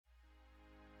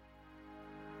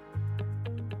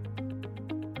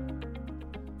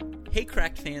Hey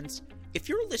Cracked fans, if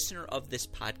you're a listener of this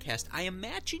podcast, I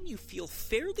imagine you feel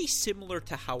fairly similar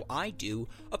to how I do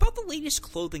about the latest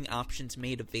clothing options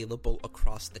made available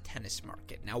across the tennis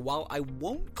market. Now, while I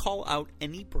won't call out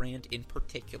any brand in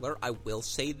particular, I will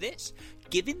say this.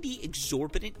 Given the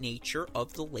exorbitant nature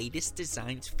of the latest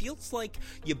designs, feels like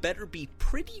you better be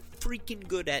pretty freaking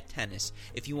good at tennis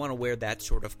if you want to wear that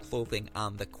sort of clothing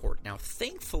on the court. Now,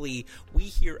 thankfully, we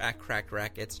here at Cracked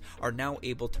Racquets are now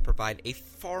able to provide a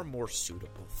far more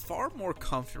suitable, far more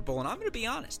comfortable, and I'm going to be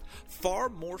honest, far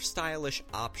more stylish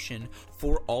option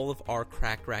for all of our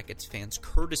Cracked Racquets fans,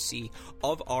 courtesy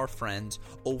of our friends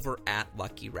over at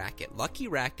Lucky Racket. Lucky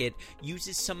Racket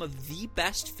uses some of the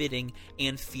best fitting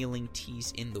and feeling tees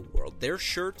in the world. Their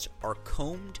shirts are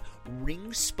combed,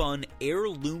 ring-spun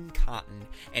heirloom cotton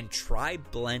and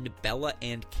tri-blend Bella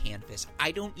and canvas.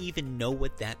 I don't even know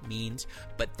what that means,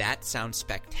 but that sounds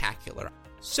spectacular.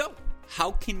 So,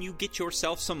 how can you get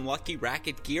yourself some Lucky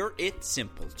Racket gear? It's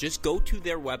simple. Just go to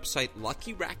their website,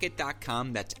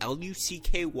 luckyracket.com. That's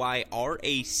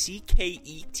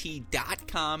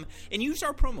LUCKYRACKET.com, and use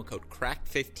our promo code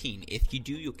CRACKED15. If you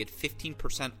do, you'll get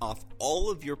 15% off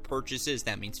all of your purchases.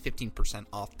 That means 15%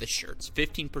 off the shirts,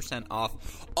 15%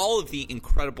 off all of the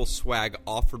incredible swag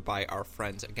offered by our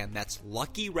friends. Again, that's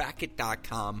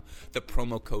luckyracket.com. The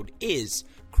promo code is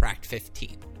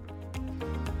CRACKED15.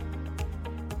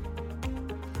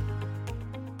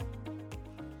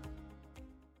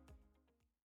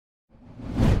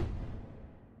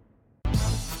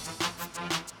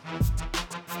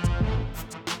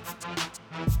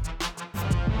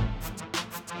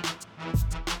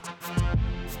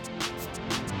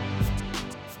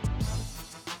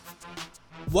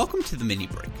 Welcome to the Mini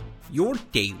Break, your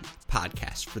daily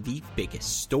podcast for the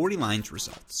biggest storylines,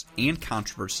 results, and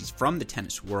controversies from the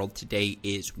tennis world. Today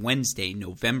is Wednesday,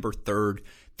 November 3rd.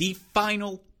 The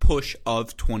final push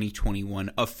of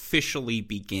 2021 officially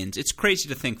begins. It's crazy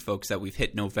to think, folks, that we've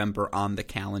hit November on the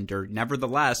calendar.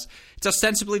 Nevertheless, it's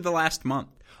ostensibly the last month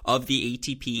of the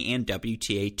ATP and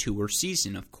WTA Tour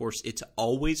season. Of course, it's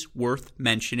always worth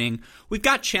mentioning we've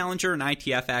got Challenger and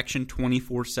ITF action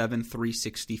 24/7,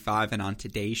 365, and on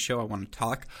today's show, I want to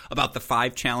talk about the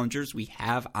 5 challengers we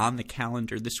have on the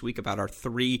calendar this week, about our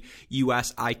 3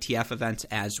 U.S. ITF events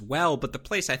as well. But the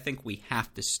place I think we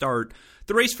have to start,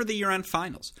 the race for the year-end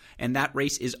finals, and that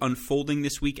race is unfolding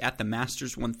this week at the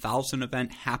Masters 1000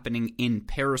 event happening in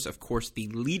Paris. Of course, the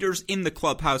leaders in the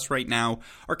clubhouse right now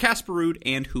are Casper Ruud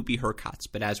and Hubie Hurkacz.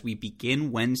 But as we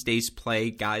begin Wednesday's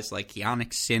play, guys like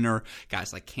Jannik Sinner,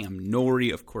 guys like Cam Norrie,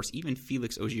 of course, even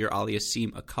Felix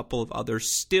Auger-Aliassime, a couple of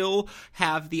others, still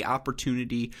have the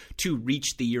opportunity to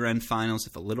reach the year-end finals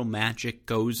if a little magic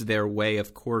goes their way.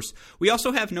 Of course, we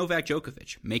also have Novak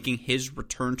Djokovic making his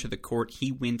return to the court.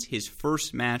 He wins his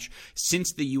first match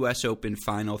since the U.S. Open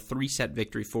final, 3-set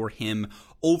victory for him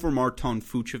over Marton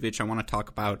Fucsovics. I want to talk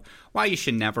about why you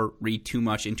should never read too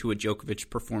much into a Djokovic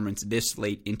performance this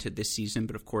late into this season,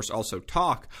 but of course also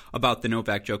talk about the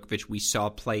Novak Djokovic we saw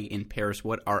play in Paris,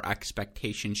 what our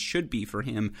expectations should be for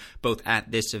him both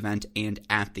at this event and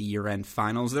at the year-end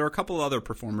finals. There are a couple of other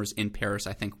performers in Paris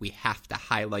I think we have to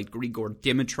highlight. Grigor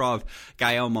Dimitrov,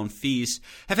 Gael Monfils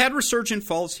have had resurgent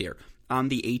falls here on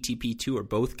the ATP Tour.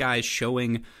 Both guys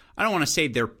showing, I don't want to say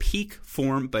their peak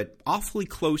form, but awfully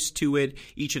close to it.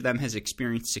 Each of them has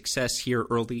experienced success here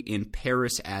early in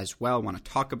Paris as well. I want to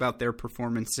talk about their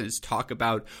performances, talk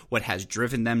about what has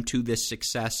driven them to this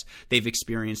success they've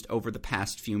experienced over the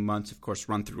past few months. Of course,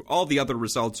 run through all the other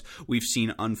results we've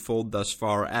seen unfold thus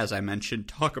far. As I mentioned,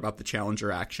 talk about the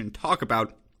Challenger action, talk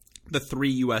about the 3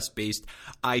 U.S.-based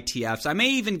ITFs. I may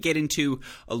even get into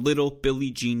a little Billie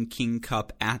Jean King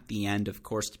Cup at the end. Of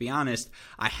course, to be honest,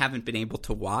 I haven't been able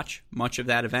to watch much of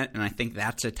that event, and I think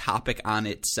that's a topic on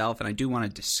itself, and I do want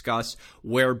to discuss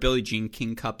where Billie Jean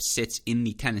King Cup sits in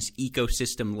the tennis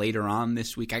ecosystem later on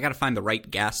this week. I got to find the right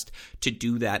guest to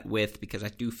do that with, because I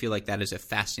do feel like that is a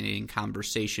fascinating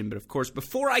conversation. But of course,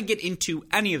 before I get into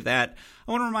any of that,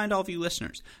 I want to remind all of you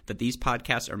listeners that these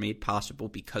podcasts are made possible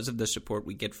because of the support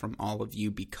we get from all of you,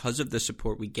 because of the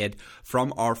support we get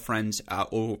from our friends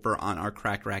over on our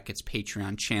Cracked Racquets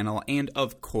Patreon channel, and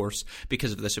of course,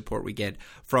 because of the support we get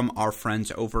from our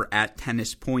friends over at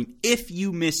Tennis Point. If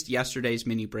you missed yesterday's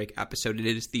Mini Break episode, it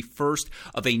is the first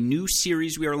of a new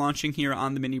series we are launching here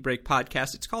on the Mini Break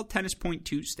podcast. It's called Tennis Point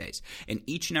Tuesdays, and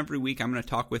each and every week I'm going to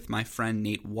talk with my friend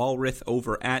Nate Walrath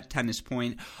over at Tennis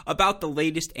Point about the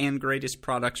latest and greatest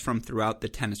products from throughout the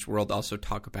tennis world. Also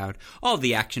talk about all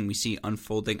the action we see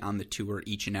unfolding on on the tour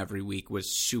each and every week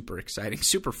was super exciting,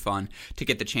 super fun to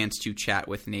get the chance to chat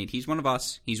with Nate. He's one of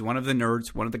us. He's one of the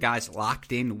nerds, one of the guys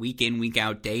locked in, week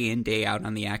out, day out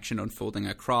on the action unfolding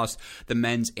across the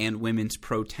men's and women's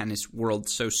pro tennis world.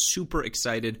 So super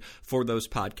excited for those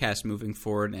podcasts moving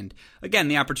forward. And again,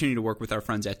 the opportunity to work with our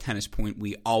friends at Tennis Point,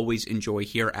 we always enjoy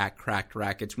here at Cracked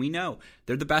Racquets. We know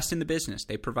they're the best in the business.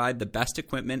 They provide the best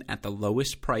equipment at the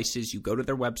lowest prices. You go to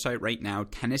their website right now,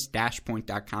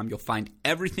 tennis-point.com. You'll find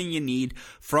everything you need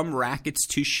from rackets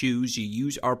to shoes. You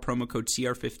use our promo code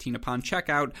CR15 upon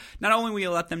checkout. Not only will you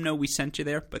let them know we sent you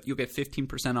there, but you'll get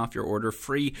 15% off your order,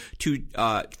 free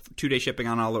two-day shipping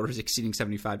on all orders exceeding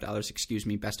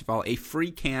 $75. Best of all, a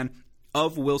free can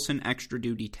of Wilson Extra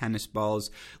Duty tennis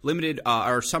balls. Limited,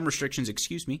 or some restrictions,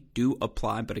 do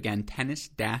apply. But again,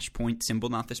 tennis-point, symbol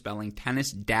not the spelling,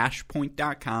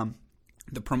 tennis-point.com.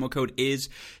 The promo code is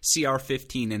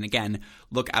CR15, and again,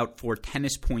 look out for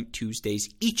Tennis Point Tuesdays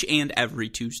each and every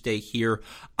Tuesday here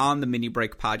on the Mini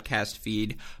Break podcast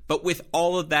feed. But with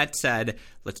all of that said,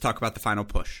 let's talk about the final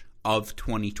push of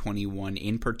 2021.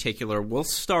 In particular, we'll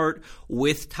start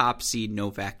with top seed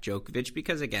Novak Djokovic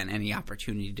because, again, any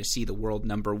opportunity to see the world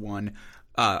number one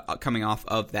coming off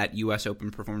of that U.S.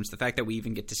 Open performance, the fact that we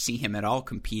even get to see him at all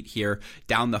compete here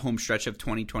down the home stretch of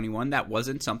 2021, that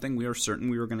wasn't something we were certain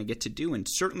we were going to get to do, and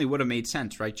certainly would have made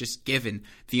sense, right? Just given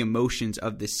the emotions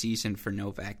of this season for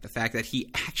Novak, the fact that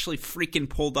he actually freaking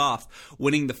pulled off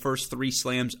winning the first 3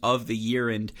 slams of the year,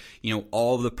 and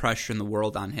all the pressure in the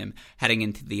world on him heading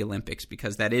into the Olympics,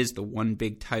 because that is the one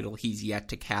big title he's yet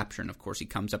to capture. And of course, he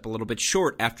comes up a little bit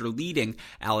short after leading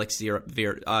Alex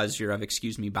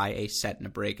Zverev, by a set and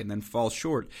a break, and then falls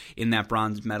short in that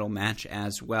bronze medal match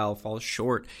as well. Falls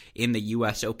short in the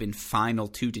U.S. Open final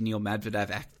to Daniil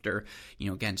Medvedev after,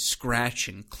 again,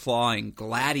 scratching, clawing,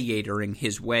 gladiatoring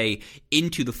his way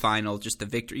into the final. Just the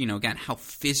victory, again, how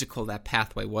physical that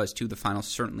pathway was to the final.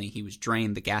 Certainly he was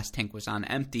drained. The gas tank was on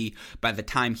empty by the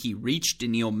time he reached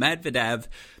Daniil Medvedev.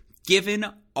 Given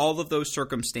all of those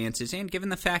circumstances, and given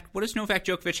the fact, what does Novak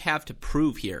Djokovic have to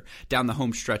prove here down the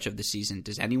home stretch of the season?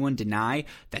 Does anyone deny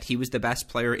that he was the best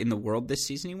player in the world this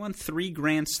season? He won 3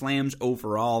 Grand Slams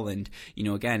overall, and,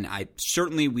 again,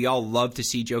 we all love to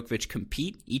see Djokovic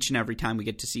compete each and every time we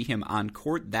get to see him on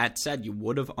court. That said, you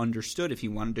would have understood if he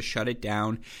wanted to shut it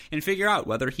down and figure out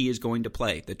whether he is going to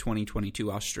play the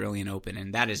 2022 Australian Open,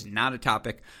 and that is not a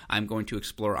topic I'm going to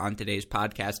explore on today's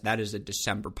podcast. That is a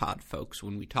December pod, folks,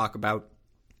 when we talk about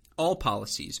all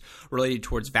policies related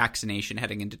towards vaccination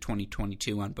heading into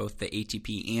 2022 on both the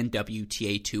ATP and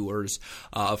WTA tours.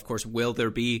 Of course, will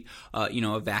there be,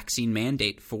 a vaccine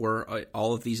mandate for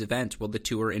all of these events? Will the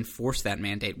tour enforce that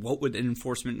mandate? What would an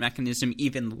enforcement mechanism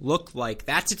even look like?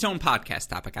 That's its own podcast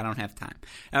topic. I don't have time.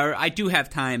 Or I do have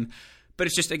time, but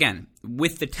it's just, again,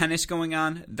 with the tennis going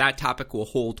on, that topic will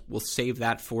hold. We'll save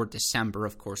that for December.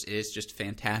 Of course, it is just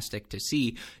fantastic to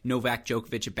see Novak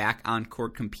Djokovic back on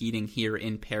court competing here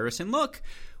in Paris. And look,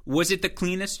 was it the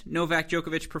cleanest Novak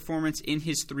Djokovic performance in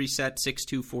his 3-set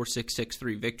 6-2, 4-6,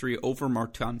 6-3 victory over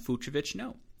Marton Fucsovics?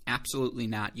 No. Absolutely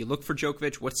not. You look for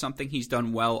Djokovic, what's something he's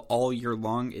done well all year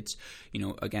long? It's,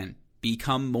 again,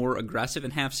 become more aggressive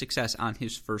and have success on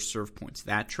his first serve points.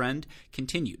 That trend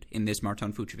continued in this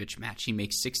Marton Fucsovics match. He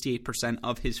makes 68%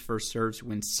 of his first serves,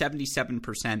 wins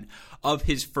 77% of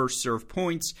his first serve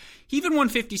points. He even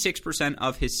won 56%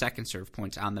 of his second serve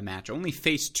points on the match. Only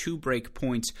faced 2 break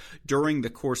points during the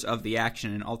course of the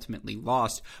action and ultimately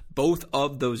lost both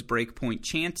of those break point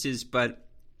chances. But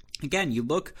again, you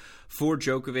look for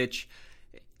Djokovic,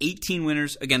 18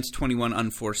 winners against 21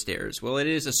 unforced errors. Well, it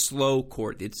is a slow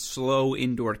court. It's slow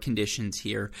indoor conditions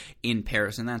here in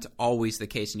Paris, and that's always the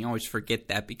case. And you always forget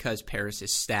that because Paris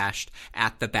is stashed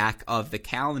at the back of the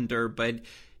calendar. But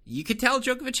you could tell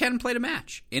Djokovic hadn't played a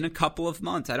match in a couple of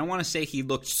months. I don't want to say he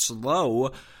looked slow,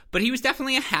 but he was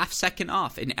definitely a half second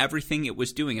off in everything it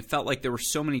was doing. It felt like there were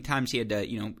so many times he had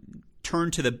to,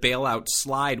 turn to the bailout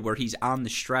slide where he's on the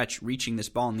stretch reaching this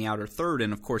ball in the outer third.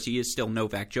 And of course, he is still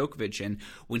Novak Djokovic, and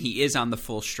when he is on the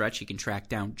full stretch, he can track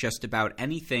down just about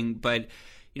anything. But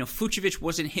Fucsovics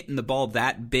wasn't hitting the ball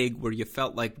that big where you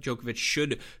felt like Djokovic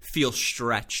should feel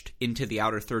stretched into the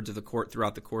outer thirds of the court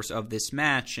throughout the course of this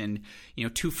match. And,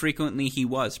 too frequently he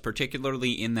was,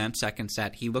 particularly in that second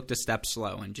set. He looked a step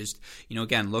slow and just,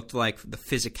 again, looked like the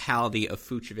physicality of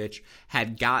Fucsovics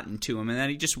had gotten to him and that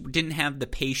he just didn't have the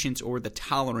patience or the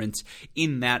tolerance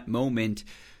in that moment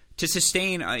to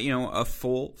sustain, a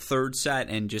full third set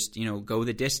and just, go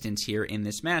the distance here in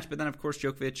this match. But then, of course,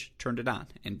 Djokovic turned it on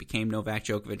and became Novak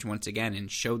Djokovic once again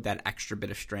and showed that extra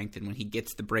bit of strength. And when he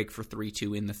gets the break for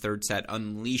 3-2 in the third set,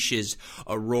 unleashes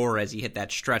a roar as he hit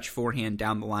that stretch forehand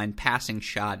down the line, passing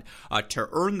shot to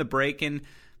earn the break. And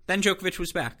then Djokovic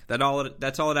was back.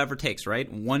 That's all it ever takes, right?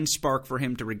 One spark for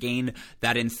him to regain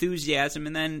that enthusiasm,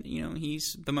 and then,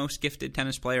 he's the most gifted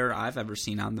tennis player I've ever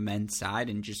seen on the men's side,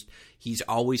 and just he's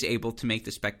always able to make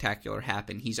the spectacular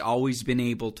happen. He's always been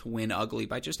able to win ugly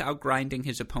by just outgrinding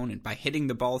his opponent, by hitting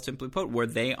the ball, simply put, where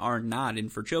they are not.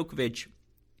 And for Djokovic,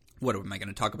 what am I going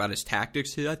to talk about his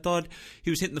tactics? I thought he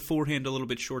was hitting the forehand a little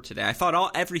bit short today. I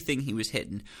thought everything he was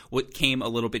hitting came a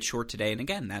little bit short today. And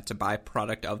again, that's a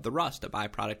byproduct of the rust, a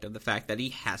byproduct of the fact that he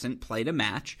hasn't played a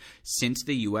match since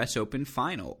the U.S. Open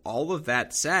final. All of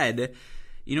that said,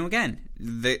 again,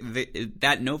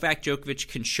 that Novak Djokovic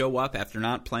can show up after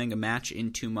not playing a match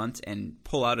in 2 months and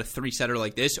pull out a three-setter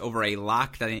like this over a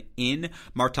locked-in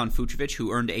Marton Fucsovics,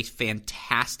 who earned a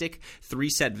fantastic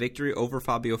three-set victory over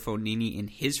Fabio Fognini in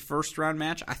his first-round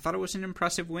match. I thought it was an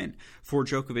impressive win for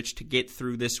Djokovic to get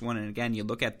through this one. And again, you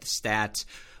look at the stats,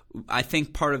 I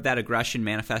think part of that aggression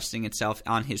manifesting itself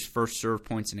on his first serve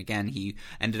points, and again, he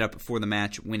ended up before the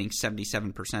match winning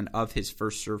 77% of his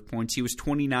first serve points. He was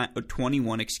 21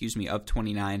 of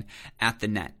 29 at the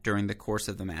net during the course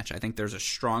of the match. I think there's a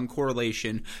strong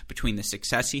correlation between the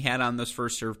success he had on those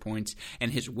first serve points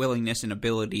and his willingness and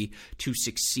ability to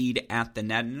succeed at the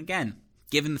net. And again,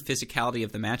 given the physicality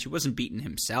of the match, he wasn't beating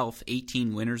himself.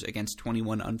 18 winners against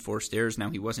 21 unforced errors. Now,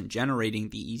 he wasn't generating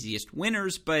the easiest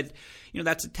winners, but,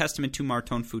 that's a testament to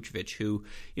Marton Fucsovics, who,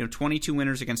 22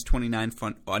 winners against 29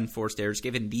 unforced errors.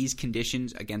 Given these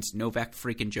conditions against Novak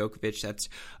freaking Djokovic, that's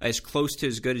as close to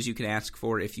as good as you can ask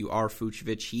for if you are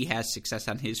Fucsovics. He has success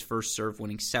on his first serve,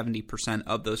 winning 70%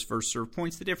 of those first serve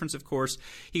points. The difference, of course,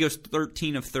 he goes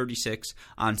 13 of 36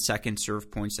 on second serve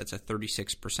points. That's a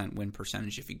 36% win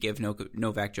percentage. If you give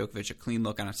Novak Djokovic a clean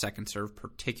look on a second serve,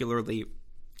 particularly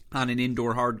on an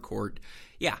indoor hard court,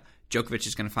 Djokovic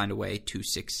is going to find a way to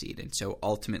succeed. And so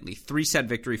ultimately, three-set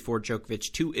victory for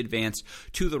Djokovic to advance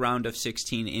to the round of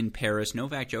 16 in Paris.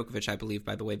 Novak Djokovic, I believe,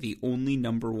 by the way, the only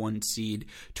number one seed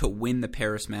to win the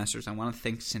Paris Masters. I want to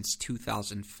think since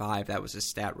 2005. That was a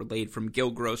stat relayed from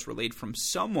Gil Gross, relayed from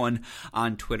someone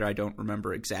on Twitter. I don't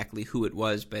remember exactly who it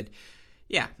was, but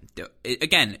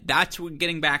again, that's what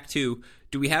getting back to.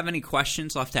 Do we have any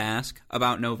questions left to ask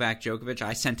about Novak Djokovic?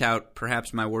 I sent out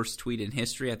perhaps my worst tweet in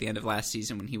history at the end of last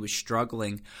season when he was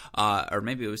struggling, or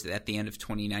maybe it was at the end of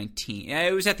 2019.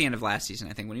 It was at the end of last season,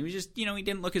 I think, when he was just, he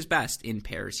didn't look his best in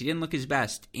Paris. He didn't look his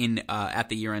best in at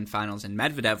the year-end finals, and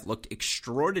Medvedev looked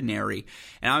extraordinary.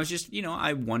 And I was just,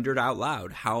 I wondered out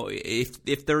loud how,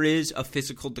 if there is a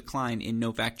physical decline in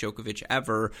Novak Djokovic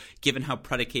ever, given how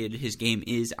predicated his game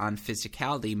is on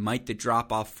physicality, might the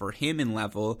drop-off for him in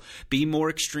level be more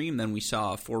extreme than we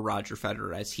saw for Roger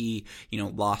Federer as he,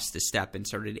 lost the step and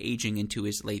started aging into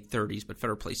his late 30s. But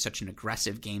Federer plays such an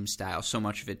aggressive game style. So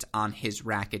much of it's on his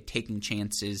racket, taking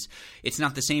chances. It's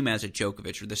not the same as a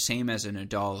Djokovic or the same as a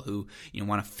Nadal who,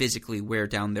 want to physically wear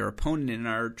down their opponent and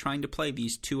are trying to play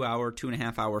these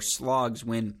 2.5 hour slogs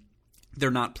when they're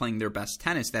not playing their best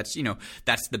tennis. That's,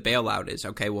 that's the bailout is,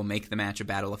 okay, we'll make the match a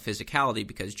battle of physicality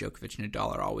because Djokovic and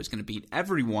Nadal are always going to beat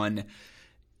everyone.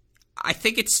 I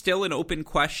think it's still an open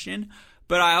question,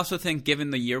 but I also think given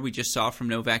the year we just saw from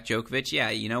Novak Djokovic,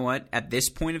 you know what? At this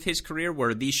point of his career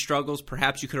where these struggles,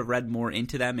 perhaps you could have read more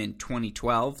into them in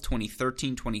 2012,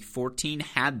 2013, 2014,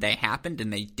 had they happened,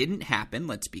 and they didn't happen,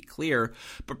 let's be clear,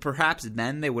 but perhaps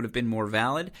then they would have been more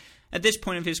valid. At this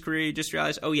point of his career, you just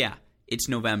realize, it's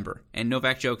November, and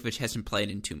Novak Djokovic hasn't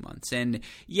played in 2 months. And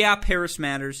Paris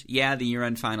matters. The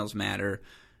year-end finals matter.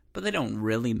 But they don't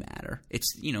really matter.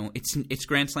 It's it's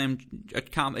Grand Slam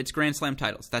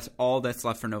titles. That's all that's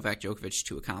left for Novak Djokovic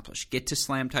to accomplish. Get to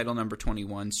Slam title number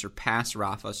 21, surpass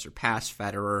Rafa, surpass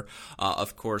Federer.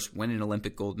 Of course, win an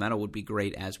Olympic gold medal would be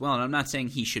great as well. And I'm not saying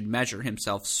he should measure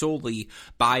himself solely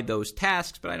by those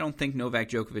tasks, but I don't think Novak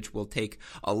Djokovic will take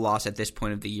a loss at this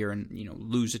point of the year and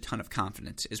lose a ton of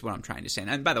confidence. Is what I'm trying to say.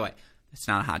 And by the way, it's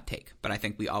not a hot take, but I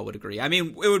think we all would agree. I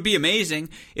mean, it would be amazing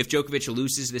if Djokovic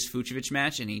loses this Fucsovics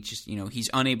match and he just, he's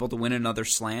unable to win another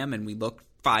slam, and we look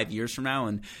 5 years from now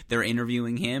and they're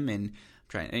interviewing him and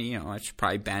it's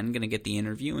probably Ben going to get the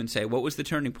interview and say, what was the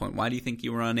turning point? Why do you think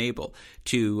you were unable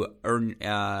to earn,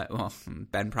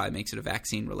 Ben probably makes it a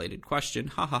vaccine-related question.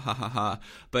 Ha, ha, ha, ha, ha.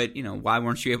 But, why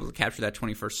weren't you able to capture that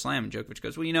 21st slam? And Djokovic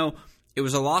goes, it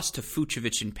was a loss to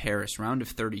Fucsovics in Paris, round of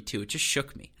 32. It just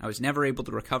shook me. I was never able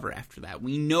to recover after that.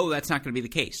 We know that's not going to be the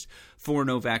case for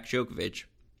Novak Djokovic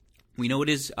We know it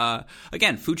is,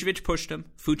 again, Fucsovics pushed him.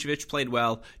 Fucsovics played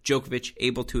well. Djokovic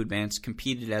able to advance,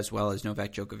 competed as well as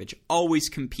Novak Djokovic always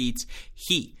competes.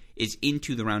 He is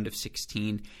into the round of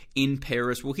 16 in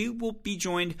Paris. Well, he will be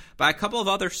joined by a couple of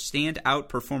other standout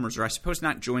performers, or I suppose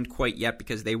not joined quite yet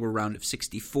because they were round of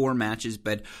 64 matches,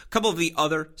 but a couple of the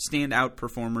other standout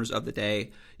performers of the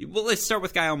day. Well, let's start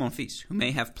with Gael Monfils, who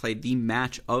may have played the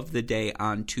match of the day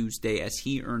on Tuesday as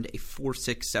he earned a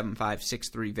 4-6, 7-5,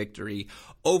 6-3 victory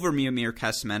over Miomir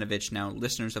Kecmanovic. Now,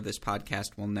 listeners of this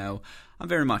podcast will know I'm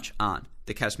very much on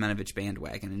the Kecmanovic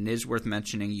bandwagon, and it is worth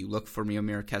mentioning you look for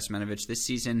Miomir Kecmanovic. This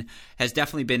season has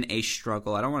definitely been a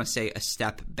struggle. I don't want to say a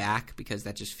step back because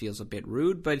that just feels a bit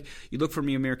rude, but you look for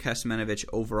Miomir Kecmanovic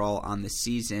overall on the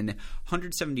season,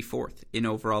 174th in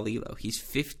overall ELO. He's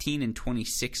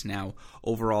 15-26 now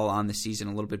overall on the season,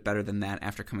 a little bit better than that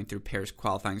after coming through Paris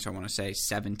qualifying, so I want to say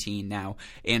 17 now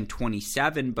and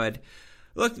 27, but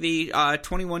look, the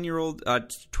 22-year-old,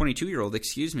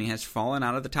 has fallen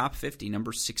out of the top 50,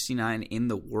 number 69 in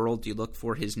the world. You look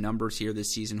for his numbers here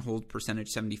this season, hold percentage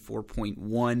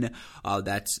 74.1.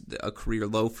 That's a career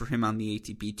low for him on the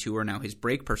ATP Tour. Now his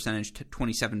break percentage to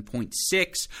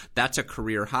 27.6. That's a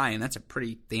career high, and that's a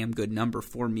pretty damn good number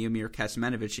for Miomir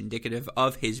Kecmanovic, indicative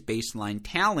of his baseline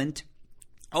talent.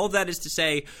 All of that is to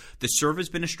say, the serve has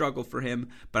been a struggle for him,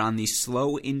 but on these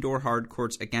slow indoor hard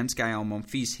courts against Gael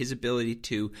Monfils, his ability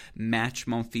to match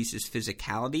Monfils'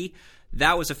 physicality,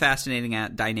 that was a fascinating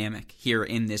dynamic here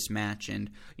in this match. And,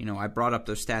 I brought up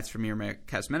those stats for Miomir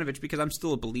Kecmanovic because I'm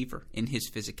still a believer in his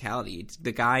physicality.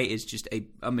 The guy is just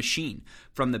a machine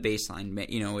from the baseline.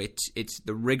 It's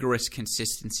the rigorous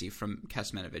consistency from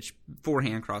Kecmanovic.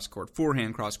 Forehand cross court,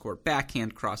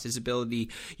 backhand cross, his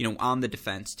ability, on the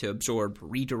defense to absorb,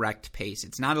 redirect pace.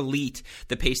 It's not elite,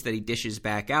 the pace that he dishes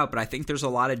back out, but I think there's a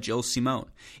lot of Gilles Simon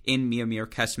in Miomir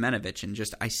Kecmanovic. And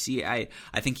just, I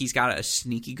think he's got a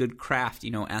sneaky good craft,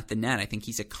 at the net. I think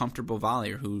he's a comfortable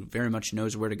volleyer who very much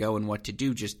knows where to go and what to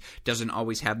do, just doesn't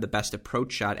always have the best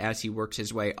approach shot as he works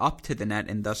his way up to the net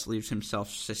and thus leaves himself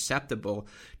susceptible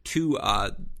to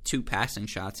passing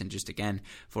shots. And just, again,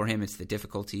 for him, it's the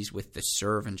difficulties with the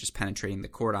serve and just penetrating the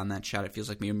court on that shot. It feels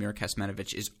like Miomir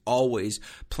Kecmanovic is always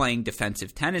playing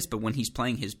defensive tennis, but when he's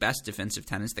playing his best defensive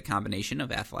tennis, the combination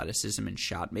of athleticism and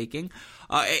shot making,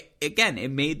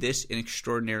 it made this an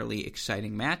extraordinarily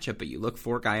exciting matchup. But you look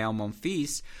for Gael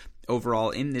Monfils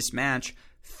overall in this match,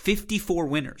 54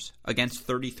 winners against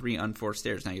 33 unforced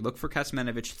errors. Now you look for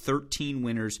Kecmanovic, 13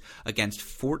 winners against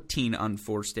 14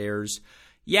 unforced errors.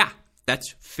 Yeah,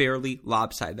 that's fairly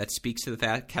lopsided. That speaks to the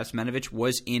fact Kecmanovic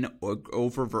was in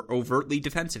overtly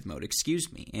defensive mode,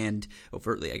 and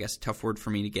overtly, I guess, a tough word for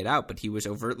me to get out, but he was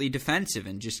overtly defensive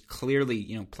and just clearly,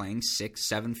 playing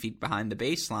 6-7 feet behind the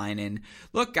baseline. And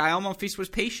look, Gael Monfils was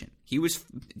patient.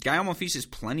 Gael Monfils is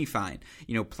plenty fine,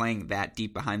 playing that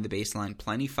deep behind the baseline,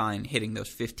 plenty fine hitting those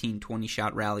 15-20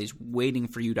 shot rallies, waiting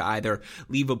for you to either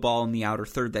leave a ball in the outer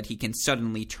third that he can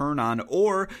suddenly turn on,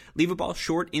 or leave a ball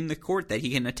short in the court that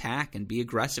he can attack and be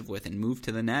aggressive with and move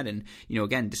to the net and,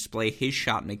 again, display his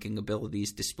shot-making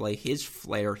abilities, display his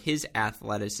flair, his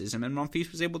athleticism, and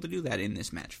Monfils was able to do that in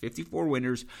this match. 54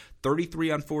 winners, 33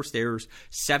 unforced errors,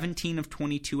 17 of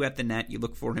 22 at the net. You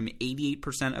look for him,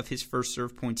 88% of his first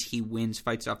serve points he wins,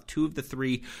 fights off 2 of the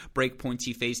 3 break points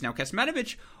he faced. Now,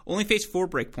 Kecmanovic only faced 4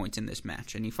 break points in this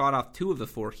match, and he fought off 2 of the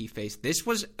 4 he faced. This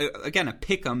was, again, a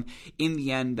pick-em. In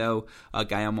the end, though,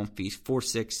 Gael Monfils,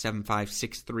 4-6, 7-5,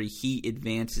 6-3. He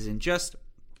advances, and just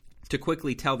to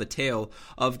quickly tell the tale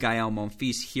of Gael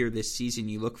Monfils here this season,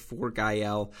 you look for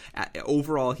Gael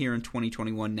overall here in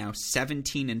 2021 now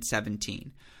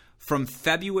 17-17. From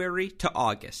February to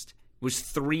August was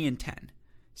 3-10.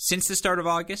 Since the start of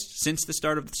August, since the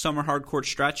start of the summer hardcourt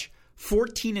stretch,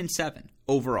 14-7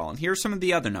 overall. And here are some of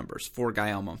the other numbers for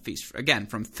Gael Monfils. Again,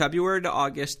 from February to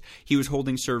August, he was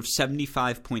holding serve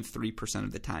 75.3%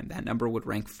 of the time. That number would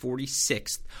rank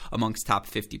 46th amongst top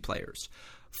 50 players.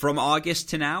 From August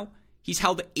to now, he's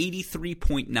held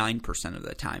 83.9% of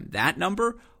the time. That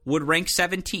number would rank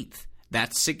 17th.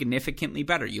 That's significantly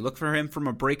better. You look for him from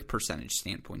a break percentage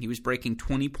standpoint. He was breaking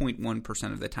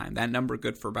 20.1% of the time. That number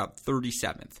good for about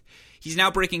 37th. He's now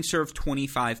breaking serve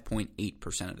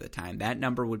 25.8% of the time. That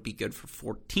number would be good for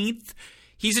 14th.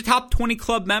 He's a top 20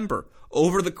 club member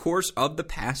over the course of the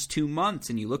past 2 months.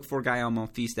 And you look for Gael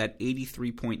Monfils, that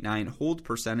 83.9 hold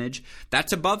percentage,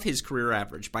 that's above his career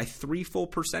average by 3 full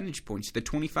percentage points. The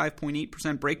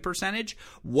 25.8% break percentage,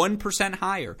 1%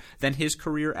 higher than his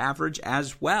career average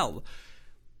as well.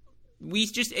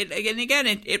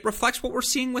 it reflects what we're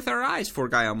seeing with our eyes for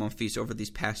Gael Monfils over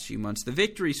these past few months. The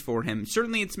victories for him,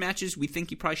 certainly it's matches we think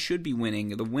he probably should be winning.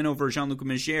 The win over Jean-Luc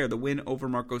Megere, the win over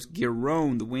Marcos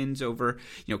Giron, the wins over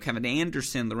Kevin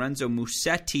Anderson, Lorenzo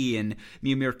Musetti, and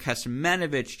Miomir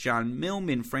Kecmanovic, John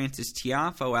Millman, Francis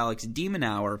Tiafoe, Alex de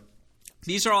Minaur.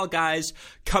 These are all guys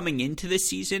coming into the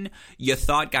season you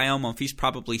thought Gael Monfils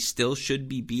probably still should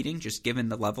be beating, just given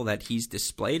the level that he's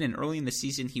displayed. And early in the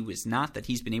season, he was not. That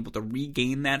he's been able to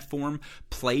regain that form,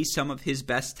 play some of his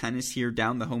best tennis here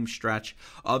down the home stretch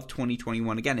of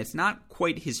 2021. Again, it's not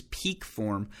quite his peak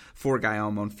form for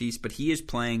Gael Monfils, but he is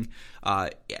playing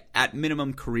at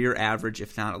minimum career average,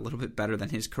 if not a little bit better than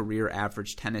his career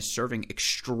average tennis, serving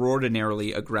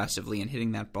extraordinarily aggressively and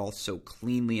hitting that ball so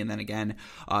cleanly. And then again,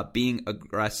 being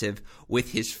aggressive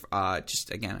with his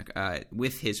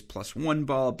with his +1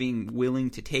 ball, being willing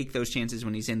to take those chances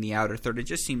when he's in the outer third. It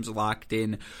just seems locked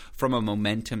in from a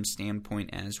momentum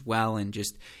standpoint as well. And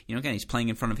just, again, he's playing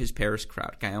in front of his Paris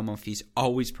crowd. Gael Monfils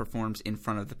always performs in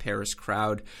front of the Paris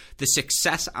crowd. The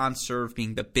success on serve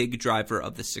being the big driver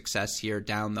of the success here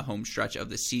down the home stretch of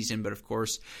the season. But of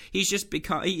course,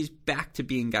 he's back to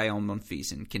being Gael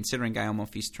Monfils. And considering Gael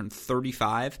Monfils turned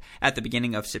 35 at the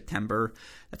beginning of September,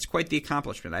 that's quite the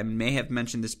accomplishment. I may have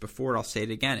mentioned this before. I'll say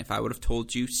it again. If I would have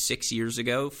told you 7 years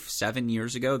ago,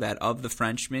 that of the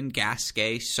Frenchmen,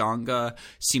 Gasquet, Tsonga,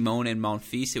 Simon, and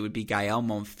Monfils, it would be Gael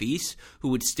Monfils who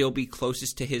would still be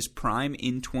closest to his prime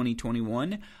in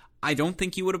 2021, I don't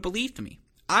think you would have believed me.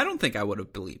 I don't think I would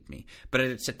have believed me. But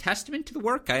it's a testament to the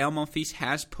work Gael Monfils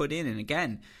has put in. And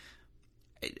again,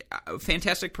 a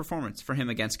fantastic performance for him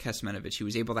against Kecmanovic. He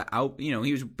was able to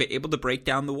he was able to break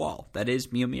down the wall. That is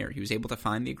Miomir. He was able to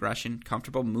find the aggression,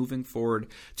 comfortable moving forward.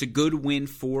 It's a good win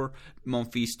for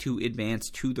Monfils to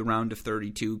advance to the round of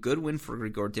 32. Good win for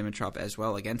Grigor Dimitrov as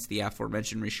well against the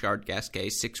aforementioned Richard Gasquet,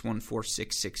 6-1,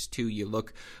 4-6, 6-2. You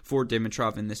look for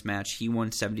Dimitrov in this match. He won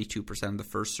 72% of the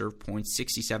first serve points,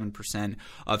 67%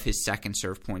 of his second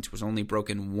serve points. Was only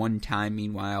broken one time,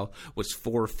 meanwhile, was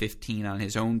 4-15 on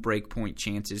his own breakpoint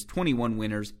chances, 21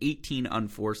 winners, 18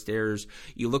 unforced errors.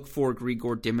 You look for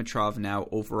Grigor Dimitrov now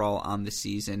overall on the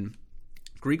season.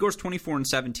 Grigor's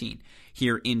 24-17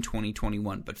 here in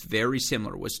 2021, but very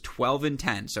similar. Was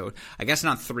 12-10, so I guess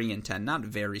not 3-10, not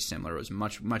very similar. It was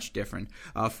much different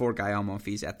for Gael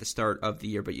Monfils at the start of the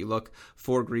year. But you look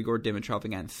for Grigor Dimitrov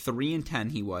again,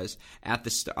 3-10 he was at the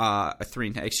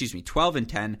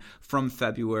 12-10 from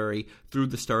February through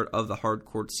the start of the hard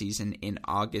court season in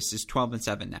August. Is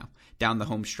 12-7 now down the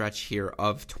home stretch here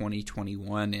of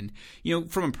 2021. And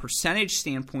from a percentage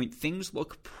standpoint, things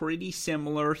look pretty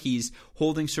similar. He's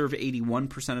holding serve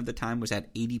 81% of the time, was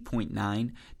at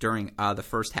 80.9 during the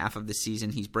first half of the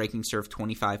season. He's breaking serve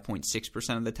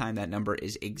 25.6% of the time. That number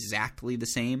is exactly the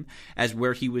same as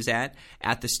where he was at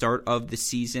the start of the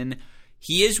season.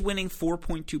 He is winning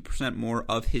 4.2% more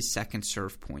of his second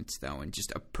serve points, though, and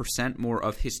just 1% more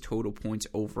of his total points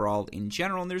overall in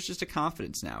general. And there's just a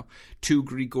confidence now to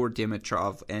Grigor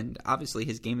Dimitrov, and obviously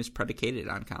his game is predicated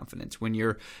on confidence. When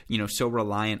you're, so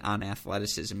reliant on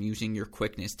athleticism, using your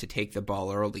quickness to take the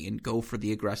ball early and go for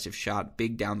the aggressive shot,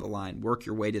 big down the line, work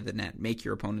your way to the net, make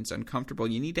your opponents uncomfortable,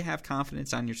 you need to have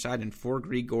confidence on your side. And for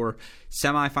Grigor,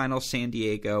 semifinals San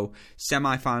Diego,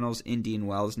 semifinals Indian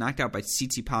Wells, knocked out by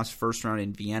Tsitsipas first round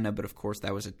in Vienna, but of course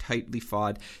that was a tightly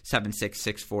fought 7-6,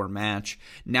 6-4 match.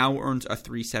 Now earns a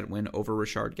 3-set win over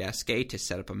Richard Gasquet to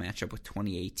set up a matchup with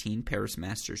 2018 Paris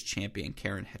Masters champion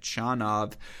Karen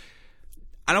Khachanov.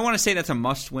 I don't want to say that's a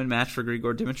must-win match for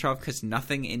Grigor Dimitrov because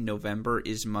nothing in November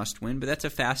is must-win, but that's a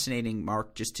fascinating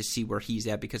mark just to see where he's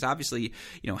at because obviously,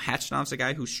 Khachanov's a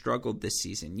guy who struggled this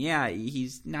season. Yeah,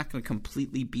 he's not going to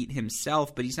completely beat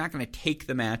himself, but he's not going to take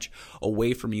the match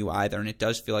away from you either, and it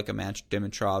does feel like a match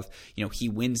Dimitrov, he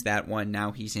wins that one.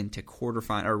 Now he's into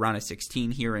quarterfinal or round of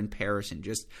 16 here in Paris, and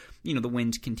just the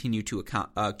wins continue to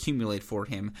accumulate for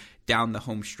him down the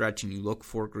home stretch. And you look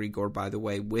for Grigor, by the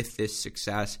way, with this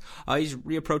success, he's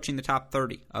reapproaching the top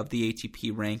 30 of the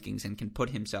ATP rankings and can put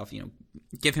himself,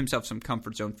 give himself some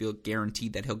comfort zone, feel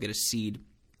guaranteed that he'll get a seed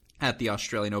at the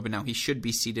Australian Open. Now, he should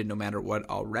be seeded no matter what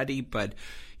already, but,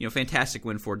 fantastic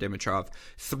win for Dimitrov.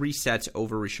 3 sets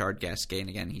over Richard Gasquet, and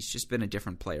again, he's just been a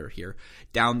different player here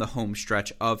down the home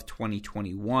stretch of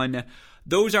 2021.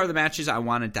 Those are the matches I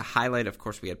wanted to highlight. Of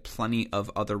course, we had plenty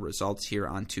of other results here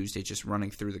on Tuesday, just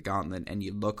running through the gauntlet, and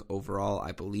you look overall,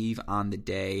 I believe on the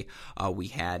day, we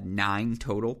had 9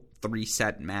 total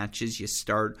 3-set matches. You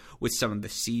start with some of the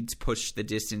seeds push the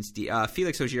distance.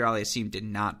 Felix Auger-Aliassime did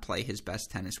not play his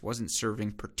best tennis, wasn't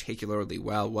serving particularly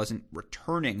well, wasn't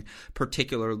returning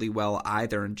particularly well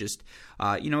either, and just,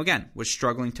 again, was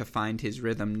struggling to find his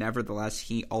rhythm. Nevertheless,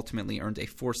 he ultimately earned a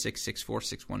 4-6,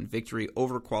 6-4, 6-1 victory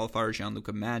over qualifier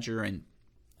Gianluca Maggior, and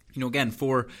again,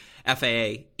 for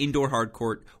FAA, indoor hard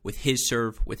court, with his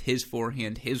serve, with his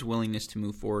forehand, his willingness to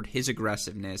move forward, his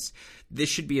aggressiveness, this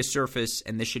should be a surface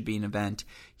and this should be an event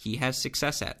he has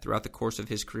success at throughout the course of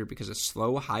his career, because a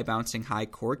slow, high-bouncing, high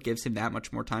court gives him that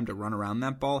much more time to run around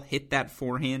that ball, hit that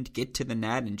forehand, get to the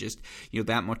net, and just,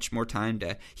 that much more time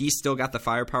to, he's still got the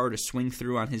firepower to swing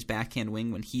through on his backhand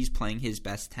wing when he's playing his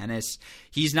best tennis.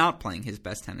 He's not playing his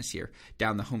best tennis here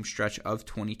down the home stretch of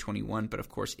 2021, but of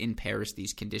course in Paris,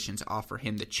 these conditions offer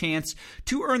him the chance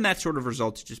to earn that sort of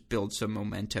result, to just build some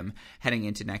momentum heading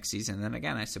into next season. And then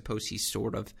again, I suppose he's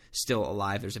sort of still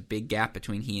alive. There's a big gap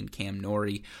between he and Cam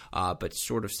Norrie, but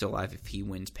sort of still alive if he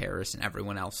wins Paris and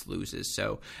everyone else loses.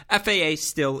 So FAA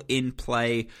still in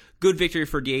play. Good victory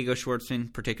for Diego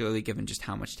Schwartzman, particularly given just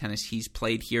how much tennis he's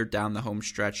played here down the home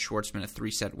stretch. Schwartzman, a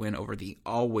 3-set win over the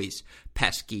always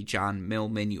pesky John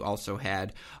Millman. You also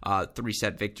had a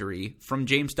 3-set victory from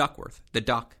James Duckworth, the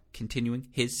Duck, continuing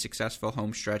his successful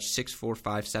home stretch, 6-4,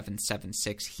 5-7,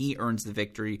 7-6. He earns the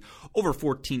victory over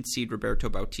 14th seed Roberto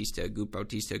Bautista Agut.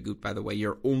 Bautista Agut, by the way,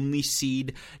 your only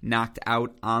seed knocked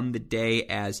out on the day,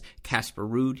 as Casper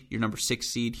Ruud, your number 6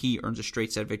 seed, he earns a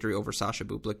straight set victory over Sasha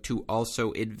Bublik to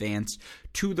also advance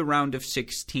to the round of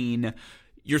 16.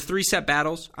 Your 3-set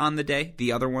battles on the day,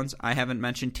 the other ones I haven't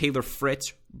mentioned. Taylor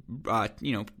Fritz,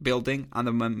 building on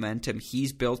the momentum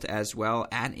he's built as well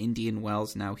at Indian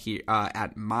Wells, now here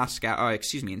at Moscow,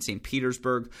 in St.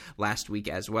 Petersburg last week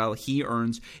as well. He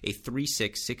earns a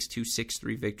 3-6, 6-2,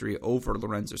 6-3 victory over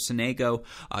Lorenzo Sonego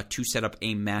to set up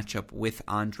a matchup with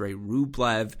Andrei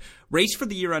Rublev. Race for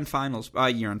the year-end finals,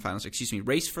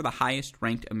 race for the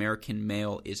highest-ranked American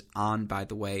male is on, by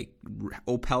the way.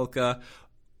 Opelka,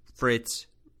 Fritz,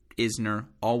 Isner,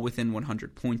 all within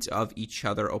 100 points of each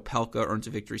other. Opelka earns a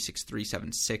victory 6-3,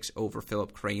 7-6 over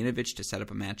Filip Krajinovic to set up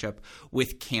a matchup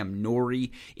with Cam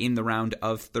Norrie in the round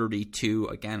of 32.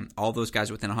 Again, all those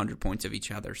guys within 100 points of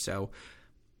each other. So,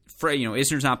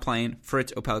 Isner's not playing.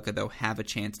 Fritz, Opelka, though, have a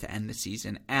chance to end the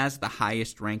season as the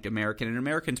highest-ranked American. And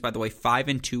Americans, by the way,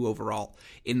 5-2 overall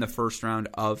in the first round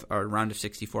of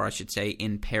 64, I should say,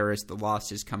 in Paris. The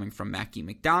loss is coming from Mackie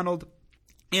McDonald.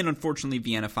 And unfortunately,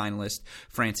 Vienna finalist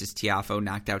Frances Tiafoe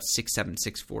knocked out 6-7,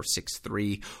 6-4,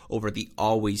 6-3 over the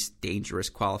always dangerous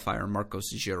qualifier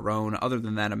Marcos Giron. Other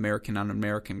than that, American on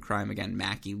American crime. Again,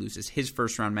 Mackie loses his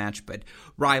first-round match, but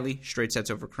Riley straight sets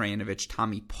over Krajinovic.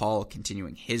 Tommy Paul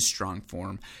continuing his strong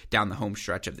form down the home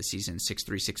stretch of the season.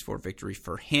 6-3, 6-4 victory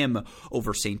for him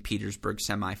over St. Petersburg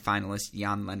semifinalist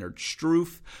Jan-Lennard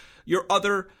Struff. Your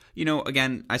other,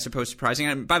 again, I suppose surprising.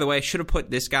 And by the way, I should have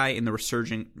put this guy in the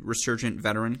resurgent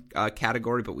veteran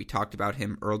category, but we talked about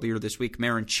him earlier this week.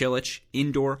 Marin Cilic,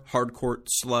 indoor, hard court,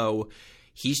 slow.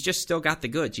 He's just still got the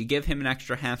goods. You give him an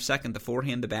extra half second, the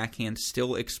forehand, the backhand,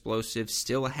 still explosive,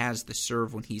 still has the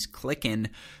serve when he's clicking.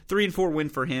 3-4 win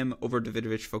for him over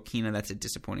Davidovich Fokina. That's a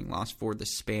disappointing loss for the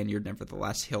Spaniard.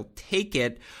 Nevertheless, he'll take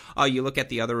it. You look at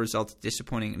the other results,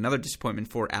 another disappointment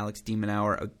for Alex de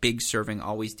Minaur, a big serving,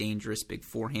 always dangerous, big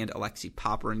forehand. Alexei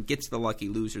Popyrin gets the lucky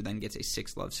loser, then gets a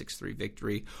 6-love, 6-3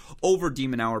 victory over de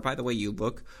Minaur. By the way, you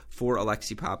look for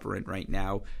Alexei Popyrin right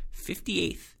now,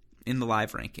 58th. In the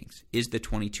live rankings is the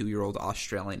 22-year-old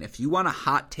Australian. If you want a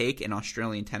hot take in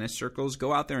Australian tennis circles,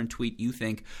 go out there and tweet you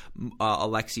think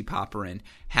Alexei Popyrin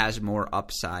has more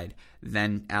upside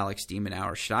than Alex de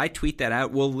Minaur. Should I tweet that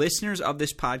out? Will listeners of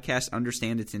this podcast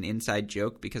understand it's an inside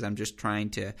joke because I'm just trying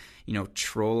to,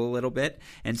 troll a little bit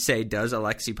and say, does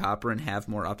Alexei Popyrin have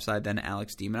more upside than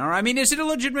Alex de Minaur? I mean, is it a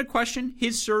legitimate question?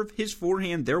 His serve, his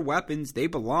forehand, their weapons, they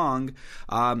belong.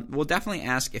 We'll definitely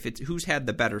ask if it's who's had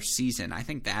the better season. I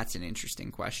think that's an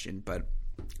interesting question, but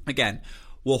again,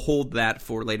 we'll hold that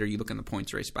for later. You look in the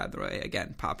points race, by the way.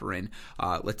 Again, Popyrin.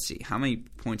 Let's see. How many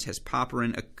points has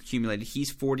Popyrin accumulated?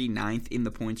 He's 49th in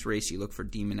the points race. You look for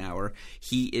de Minaur.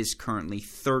 He is currently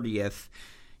 30th.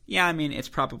 Yeah, I mean, it's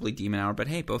probably de Minaur, but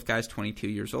hey, both guys 22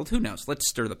 years old. Who knows? Let's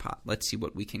stir the pot. Let's see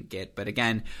what we can get. But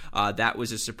again, that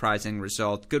was a surprising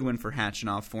result. Good win for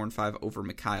Khachanov, 4-5 over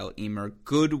Mikhail Ymer.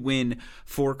 Good win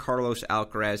for Carlos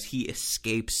Alcaraz. He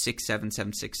escapes 6-7,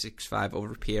 7-6, 6-5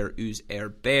 over Pierre-Yves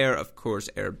Herbert. Of course,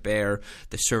 Herbert,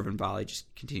 the serve and volley,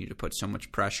 just continue to put so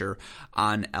much pressure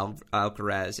on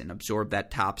Alcaraz and absorb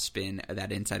that top spin,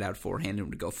 that inside-out forehand, and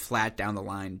would go flat down the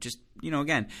line. Just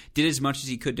again, did as much as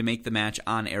he could to make the match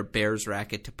on Herbert's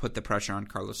racket to put the pressure on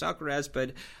Carlos Alcaraz,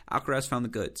 but Alcaraz found the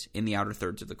goods in the outer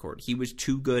thirds of the court. He was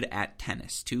too good at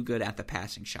tennis, too good at the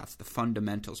passing shots, the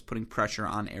fundamentals, putting pressure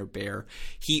on Herbert.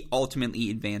 He ultimately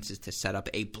advances to set up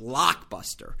a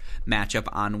blockbuster matchup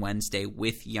on Wednesday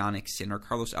with Jannik Sinner.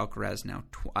 Carlos Alcaraz now,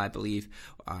 I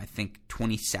think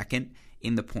 22nd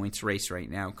in the points race right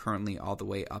now, currently all the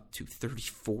way up to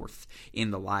 34th in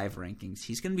the live rankings.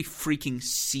 He's going to be freaking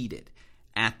seated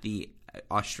at the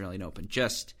Australian Open.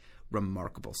 Just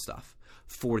remarkable stuff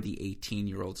for the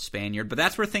 18-year-old Spaniard. But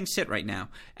that's where things sit right now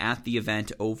at the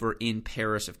event over in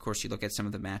Paris. Of course, you look at some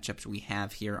of the matchups we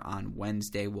have here on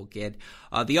Wednesday. We'll get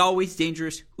the always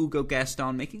dangerous Hugo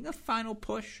Gaston making a final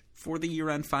push for the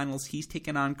year-end finals. He's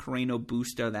taking on Carreno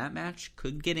Busta. That match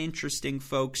could get interesting,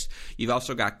 folks. You've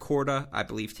also got Korda, I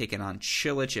believe, taking on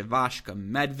Cilic, Ivashka,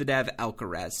 Medvedev,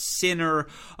 Alcaraz, Sinner,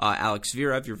 Alex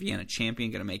Zverev, your Vienna champion,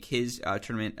 going to make his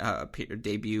tournament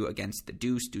debut against the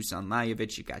Dusan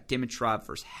Lajovic. You've got Dimitrov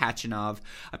versus Khachanov.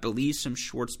 I believe some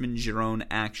Schwartzman-Giron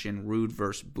action. Ruud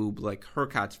versus Bublik.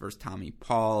 Hurkacz versus Tommy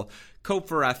Paul.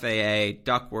 Koepfer FAA.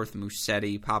 Duckworth,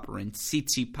 Musetti, Popyrin,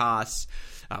 Tsitsipas.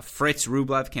 Fritz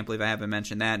Rublev, can't believe I haven't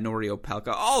mentioned that. Nori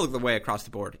Opelka, all the way across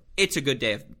the board. It's a good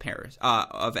day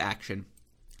of action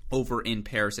over in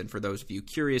Paris. And for those of you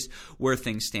curious where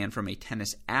things stand from a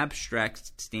tennis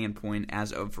abstract standpoint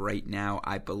as of right now,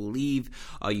 I believe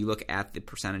you look at the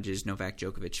percentages. Novak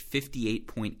Djokovic,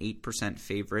 58.8%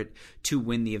 favorite to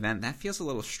win the event. That feels a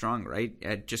little strong,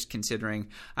 right? Just considering,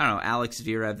 I don't know, Alex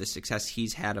Zverev, the success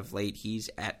he's had of late, he's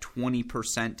at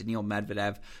 20%. Daniil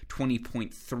Medvedev,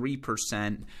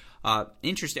 20.3%.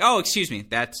 Interesting. Oh, excuse me.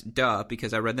 That's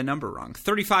because I read the number wrong.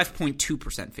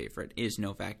 35.2% favorite is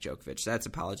Novak Djokovic. That's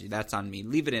apology. That's on me.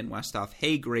 Leave it in, Westhoff.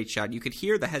 Hey, great shot. You could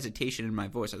hear the hesitation in my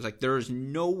voice. I was like, there is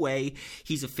no way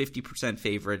he's a 50%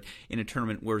 favorite in a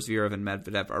tournament where Zverev and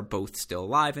Medvedev are both still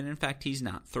alive. And in fact, he's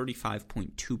not.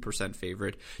 35.2%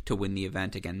 favorite to win the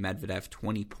event. Again, Medvedev,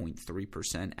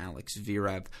 20.3%. Alex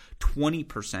Zverev,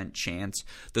 20% chance.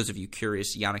 Those of you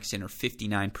curious, Jannik Sinner,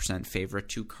 59% favorite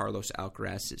to Carlos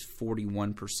Alcaraz is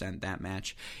 41%. That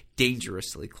match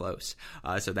dangerously close.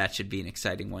 So that should be an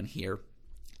exciting one here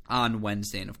on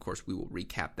Wednesday. And of course, we will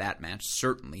recap that match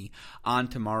certainly on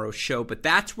tomorrow's show. But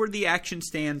that's where the action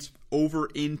stands over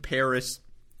in Paris.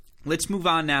 Let's move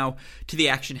on now to the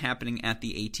action happening at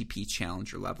the ATP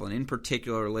Challenger level. And in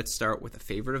particular, let's start with a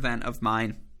favorite event of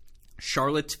mine,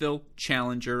 Charlottesville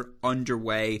Challenger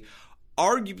underway.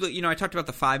 Arguably, I talked about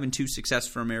the 5-2 success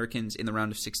for Americans in the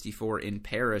round of 64 in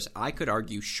Paris. I could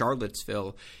argue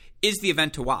Charlottesville is the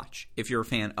event to watch if you're a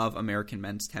fan of American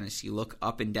men's tennis. You look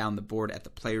up and down the board at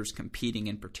the players competing,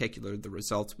 in particular the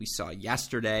results we saw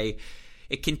yesterday.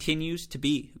 It continues to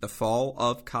be the fall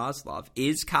of Kozlov.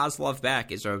 Is Kozlov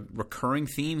back? Is a recurring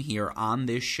theme here on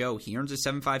this show. He earns a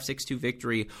 7-5, 6-2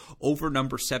 victory over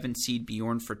number 7 seed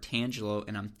Bjorn Fratangelo,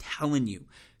 and I'm telling you,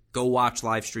 go watch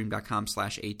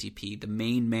livestream.com/ATP. The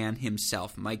main man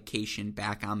himself, Mike Cation,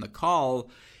 back on the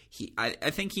call. I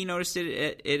think he noticed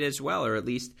it as well, or at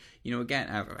least, again,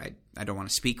 I don't want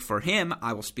to speak for him.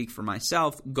 I will speak for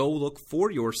myself. Go look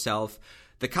for yourself.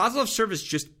 The Kozlov serve is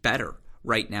just better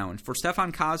right now. And for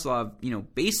Stefan Kozlov,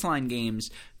 baseline games,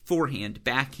 forehand,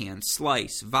 backhand,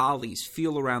 slice, volleys,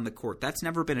 feel around the court. That's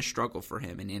never been a struggle for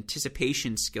him. And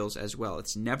anticipation skills as well.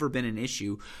 It's never been an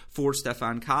issue for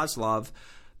Stefan Kozlov.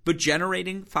 But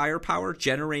generating firepower,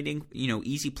 generating,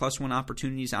 easy +1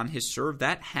 opportunities on his serve,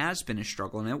 that has been a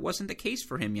struggle, and it wasn't the case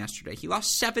for him yesterday. He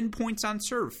lost 7 points on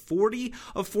serve, 40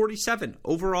 of 47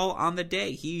 overall on the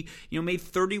day. He, made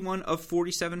 31 of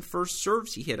 47 first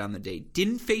serves he hit on the day.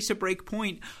 Didn't face a break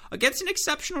point against an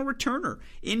exceptional returner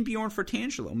in Bjorn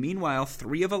Fratangelo. Meanwhile,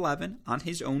 3 of 11 on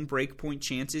his own break point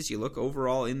chances. You look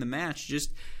overall in the match,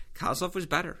 just Kozlov was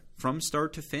better from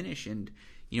start to finish, and,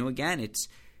 again, it's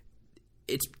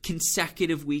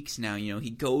consecutive weeks now. He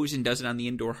goes and does it on the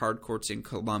indoor hard courts in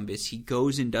Columbus. He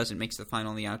goes and does it, makes the final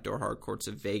on the outdoor hard courts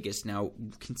of Vegas. Now,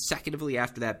 consecutively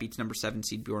after that, beats number 7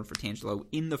 seed Bjorn Fratangelo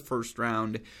in the first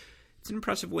round. It's an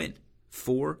impressive win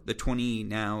for the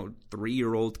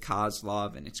 3-year-old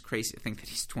Kozlov, and it's crazy to think that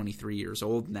he's 23 years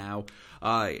old now.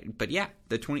 But yeah,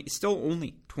 still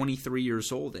only 23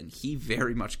 years old, and he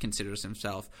very much considers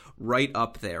himself right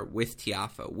up there with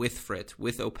Tiafoe, with Fritz,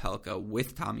 with Opelka,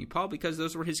 with Tommy Paul, because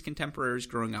those were his contemporaries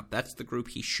growing up. That's the group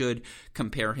he should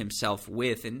compare himself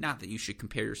with, and not that you should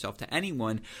compare yourself to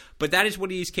anyone, but that is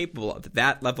what he's capable of,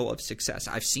 that level of success.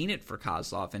 I've seen it for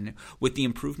Kozlov, and with the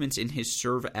improvements in his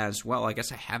serve as well. I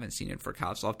guess I haven't seen it for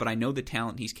Kozlov, but I know the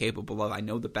talent he's capable of. I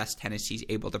know the best tennis he's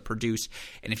able to produce,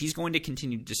 and if he's going to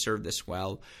continue to serve this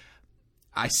well,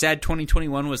 I said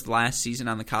 2021 was the last season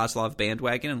on the Kozlov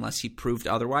bandwagon unless he proved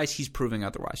otherwise. He's proving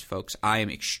otherwise, folks. I am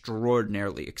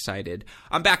extraordinarily excited.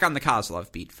 I'm back on the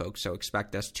Kozlov beat, folks, so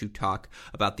expect us to talk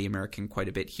about the American quite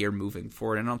a bit here moving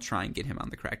forward, and I'll try and get him on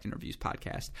the Cracked Interviews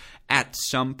podcast. At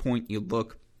some point, you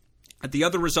look at the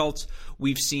other results,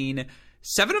 we've seen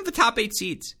 7 of the top 8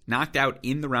 seeds knocked out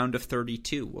in the round of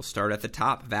 32. We'll start at the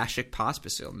top. Vasek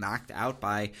Pospisil knocked out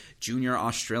by Junior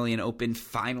Australian Open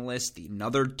finalist,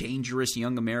 another dangerous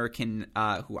young American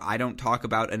who I don't talk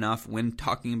about enough when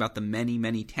talking about the many,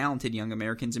 many talented young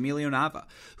Americans, Emilio Nava,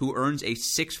 who earns a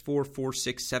 6-4,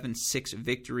 4-6, 7-6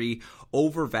 victory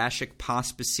over Vasek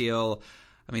Pospisil.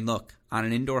 I mean, look, on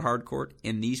an indoor hard court,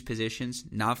 in these positions,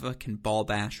 Nava can ball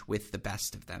bash with the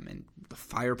best of them. And the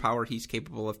firepower he's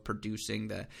capable of producing,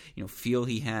 the feel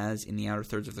he has in the outer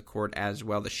thirds of the court as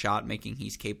well, the shot making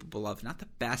he's capable of. Not the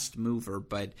best mover,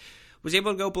 but was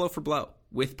able to go blow for blow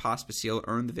with Pospisil,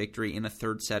 earned the victory in a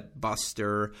third set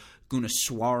buster.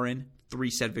 Gunneswaran,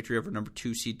 3-set victory over number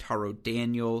 2 seed Taro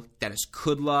Daniel. Denis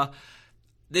Kudla.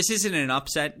 This isn't an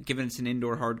upset, given it's an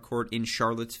indoor hard court in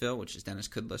Charlottesville, which is Denis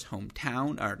Kudla's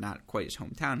hometown, or not quite his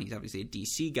hometown. He's obviously a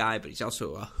D.C. guy, but he's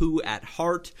also a Who at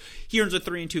heart. He earns a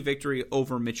 3-2 victory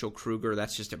over Mitchell Kruger.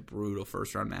 That's just a brutal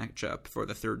first-round matchup for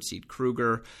the third seed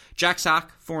Kruger. Jack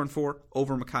Sock, 4-4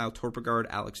 over Mikhail Torpegaard.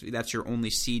 Alex, that's your only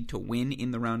seed to win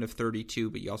in the round of 32,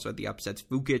 but you also had the upsets.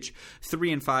 Vukic,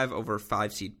 3-5 over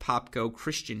 5-seed Popko.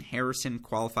 Christian Harrison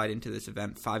qualified into this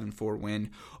event, 5-4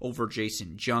 win over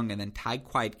Jason Jung, and then Ty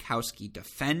Kwiatkowski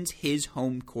defends his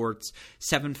home courts,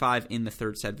 7-5 in the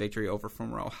third set victory over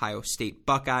former Ohio State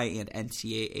Buckeye and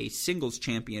NCAA singles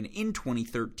champion in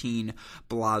 2013,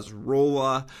 Blas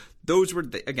Rolla. Those were,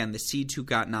 the seeds who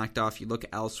got knocked off. You look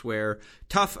elsewhere.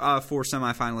 Tough for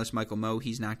semifinalist Michael Mmoh.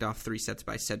 He's knocked off 3 sets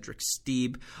by Cedric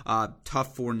Steeb.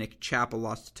 Tough for Nick Chappell,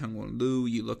 lost to Tungwon Liu.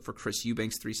 You look for Chris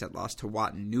Eubanks, 3-set loss to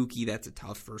Watanuki. That's a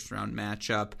tough first-round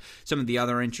matchup. Some of the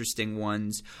other interesting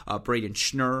ones, Braden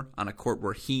Schnurr on a court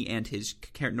where he and his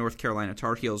North Carolina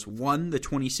Tar Heels won the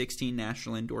 2016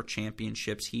 National Indoor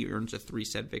Championships. He earns a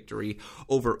 3-set victory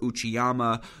over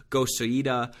Uchiyama. Go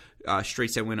Soida, straight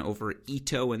set win over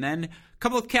Ito. And then a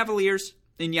couple of Cavaliers.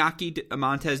 Iñaki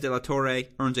Montes de la Torre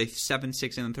earns a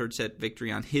 7-6 in the third set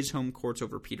victory on his home courts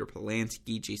over Peter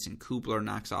Polansky. Jason Kubler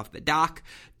knocks off the Doc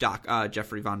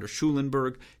Jeffrey von der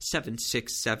Schulenberg, 7-6,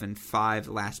 7-5.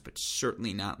 Last but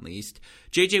certainly not least,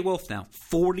 J.J. Wolf now,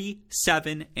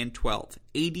 47-12,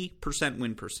 80%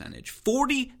 win percentage.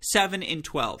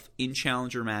 47-12 in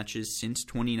challenger matches since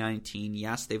 2019.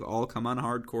 Yes, they've all come on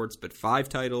hard courts, but 5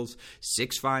 titles,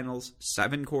 6 finals,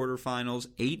 7 quarterfinals,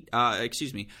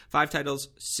 5 titles,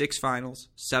 6 finals,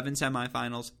 7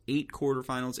 semifinals, 8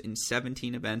 quarterfinals in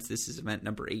 17 events. This is event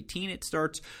number 18. It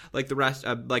starts like the rest,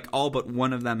 like all but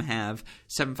one of them have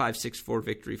 7-5, 6-4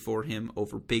 victory for him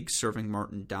over big serving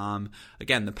Martin Daum.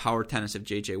 Again, the power tennis of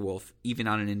J.J. Wolf, even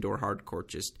on an indoor hard court,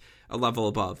 just a level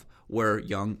above where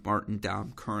young Martin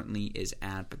Daum currently is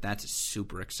at. But that's a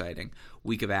super exciting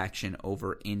week of action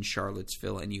over in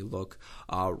Charlottesville. And you look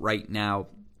right now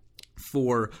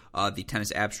for the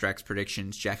Tennis Abstracts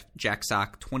predictions, Jack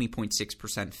Sock,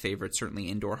 20.6% favorite, certainly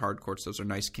indoor hard courts. Those are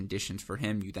nice conditions for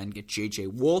him. You then get J.J.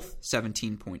 Wolf,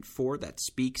 17.4. That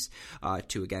speaks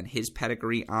to, again, his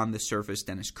pedigree on the surface.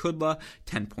 Denis Kudla,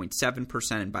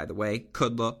 10.7%. And by the way,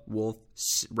 Kudla, Wolf,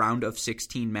 round of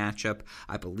 16 matchup,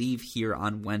 I believe here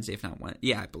on Wednesday, if not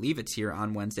Wednesday. I believe it's here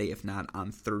on Wednesday, if not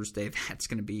on Thursday. That's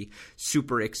going to be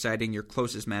super exciting. Your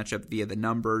closest matchup via the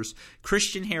numbers.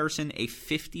 Christian Harrison, a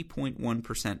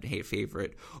 50.1%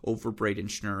 favorite over Braden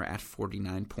Schnurr at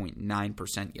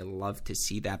 49.9%. You love to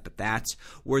see that, but that's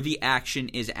where the action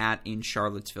is at in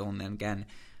Charlottesville. And then again,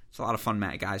 it's a lot of fun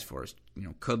guys for us.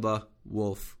 Kudla,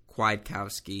 Wolf,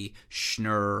 Kwiatkowski,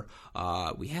 Schnurr.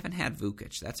 We haven't had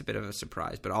Vukic. That's a bit of a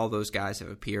surprise, but all those guys have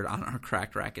appeared on our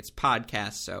Cracked Rackets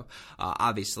podcast, so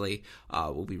obviously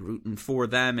we'll be rooting for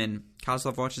them. And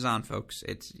Kozlov watches on, folks.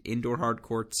 It's indoor hard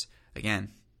courts.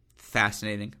 Again,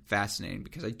 fascinating,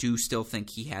 because I do still think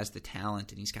he has the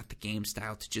talent and he's got the game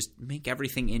style to just make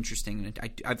everything interesting.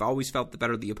 And I've always felt the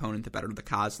better the opponent, the better the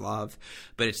Kozlov.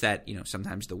 But it's that,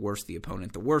 sometimes the worse the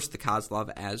opponent, the worse the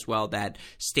Kozlov as well. That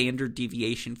standard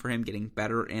deviation for him getting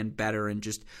better and better, and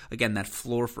just, again, that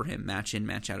floor for him, match in,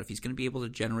 match out. If he's going to be able to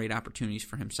generate opportunities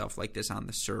for himself like this on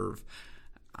the serve,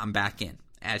 I'm back in,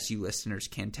 as you listeners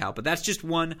can tell. But that's just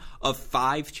one of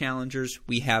 5 challengers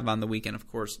we have on the weekend. Of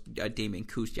course, Damian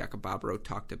Kust, Jakob Bobro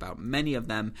talked about many of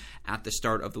them at the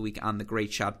start of the week on the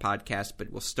Great Shot podcast.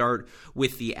 But we'll start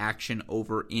with the action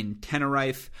over in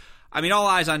Tenerife. I mean, all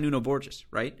eyes on Nuno Borges,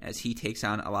 right? As he takes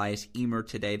on Elias Ymer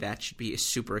today. That should be a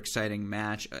super exciting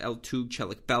match. Eltug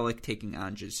Celik-Belik taking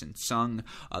on Jason Sung,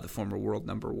 the former world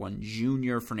number 1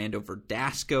 junior. Fernando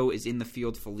Verdasco is in the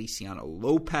field. Feliciano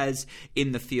Lopez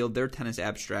in the field. They're Tennis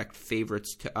Abstract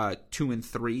favorites to 2 and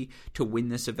 3 to win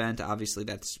this event. Obviously,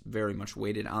 that's very much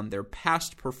weighted on their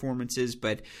past performances,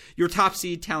 but your top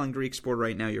seed, Talon Griekspoor,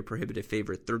 right now, your prohibitive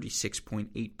favorite,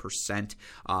 36.8%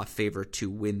 favorite to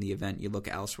win the event. You look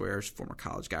elsewhere, former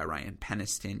college guy Ryan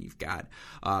Peniston. You've got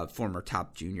former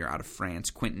top junior out of France,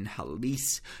 Quentin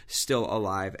Halys, still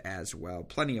alive as well.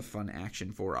 Plenty of fun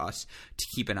action for us to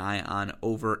keep an eye on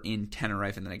over in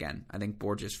Tenerife. And then again, I think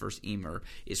Borges versus Ymer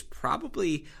is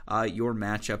probably your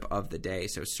matchup of the day.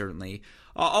 So certainly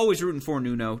always rooting for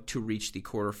Nuno to reach the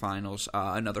quarterfinals.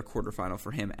 Another quarterfinal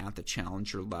for him at the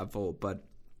challenger level. But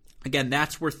again,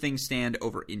 that's where things stand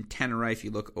over in Tenerife. You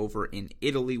look over in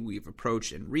Italy, we've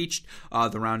approached and reached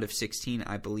the round of 16,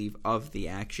 I believe, of the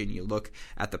action. You look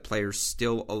at the players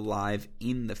still alive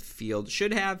in the field.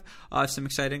 Should have some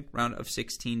exciting round of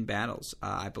 16 battles.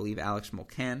 I believe Alex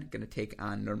Molcan going to take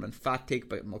on Nurman Fatih,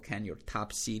 but Molcan, your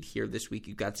top seed here this week.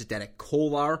 You've got Zdenek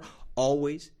Kolar,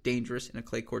 always dangerous in a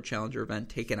clay court challenger event,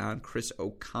 taking on Chris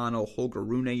O'Connell. Holger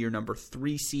Rune, your number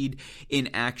 3 seed in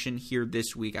action here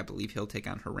this week. I believe he'll take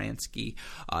on Haransky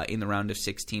in the round of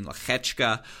 16.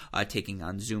 Lechechka taking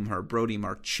on Zumher. Brody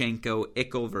Marchenko.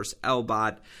 Ickel versus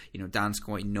Elbot.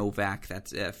 Donskoy, Novak.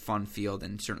 That's a fun field,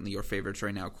 and certainly your favorites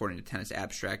right now, according to Tennis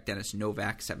Abstract. Denis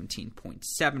Novak,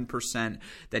 17.7%.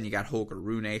 Then you got Holger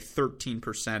Rune,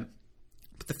 13%.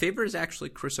 But the favorite is actually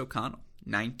Chris O'Connell,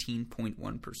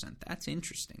 19.1%. That's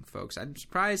interesting, folks. I'm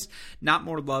surprised not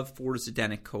more love for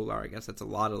Zdenek Kolar. I guess that's a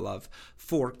lot of love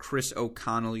for Chris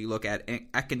O'Connell. You look at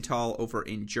Eckental over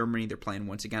in Germany. They're playing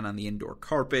once again on the indoor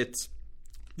carpets.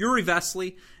 Yuri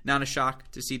Vesely, not a shock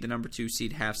to see the number 2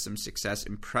 seed have some success.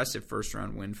 Impressive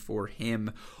first-round win for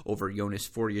him over Jonas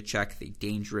Forjacek, the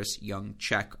dangerous young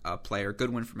Czech player. Good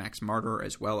win for Max Martyr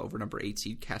as well over number 8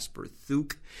 seed Kasper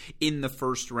Thuk in the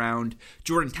first round.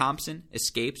 Jordan Thompson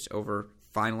escapes over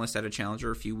finalist at a challenger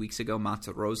a few weeks ago, Mats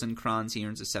Rosenkranz. He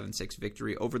earns a 7-6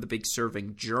 victory over the big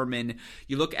serving German.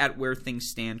 You look at where things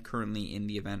stand currently in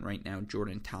the event right now.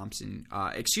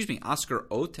 Oscar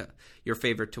Ota, your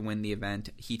favorite to win the event.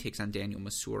 He takes on Daniel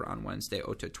Masur on Wednesday.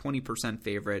 Ota, 20%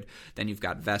 favorite. Then you've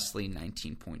got Vesely,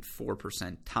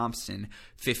 19.4%. Thompson,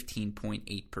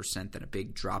 15.8%. Then a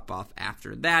big drop-off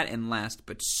after that. And last,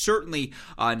 but certainly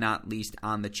not least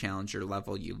on the challenger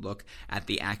level, you look at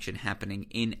the action happening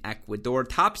in Ecuador.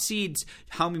 Top seeds,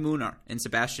 Jaume Munar and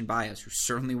Sebastian Baez, who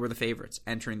certainly were the favorites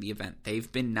entering the event.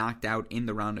 They've been knocked out in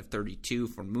the round of 32.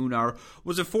 For Munar,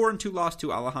 was a 4-2 loss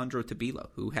to Alejandro Tabilo,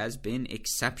 who has been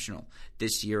exceptional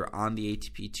this year on the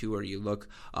ATP Tour. You look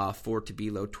for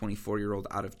Tabilo, 24-year-old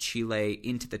out of Chile,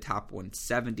 into the top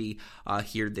 170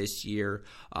 here this year.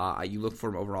 You look for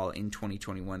him overall in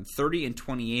 2021,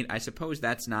 30-28. I suppose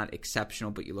that's not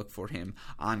exceptional, but you look for him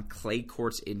on clay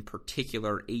courts in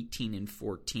particular,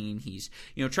 18-14. He's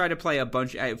tried to play a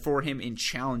bunch for him in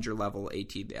challenger level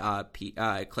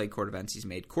clay court events. He's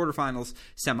made quarterfinals,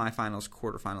 semifinals,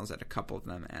 quarterfinals at a couple of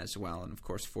them as well. And of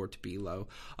course for Tabilo,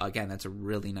 again, that's a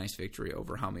really nice victory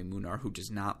over Jaume Munar, who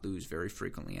does not lose very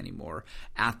frequently anymore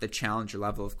at the challenger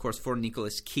level. Of course for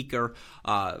Nicolas Kicker,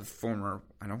 former,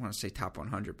 I don't want to say top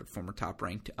 100, but former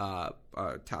top-ranked,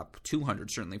 top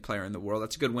 200 certainly player in the world.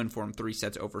 That's a good win for him. 3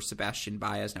 sets over Sebastian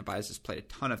Baez. Now, Baez has played a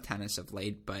ton of tennis of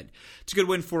late, but it's a good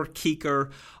win for Kicker.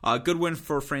 Good win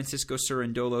for Francisco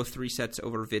Cerundolo. 3 sets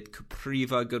over Vit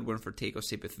Kupriva. Good win for Tego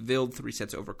Sepith-Wild. 3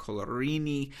 sets over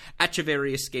Colorini.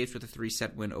 Echeverry escapes with a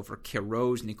 3-set win over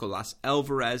Queiroz. Nicolas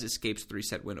Alvarez escapes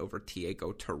 3-set win over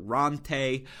Diego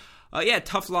Tarante.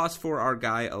 Tough loss for our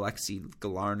guy, Alexei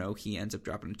Galarno. He ends up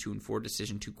dropping a 2-4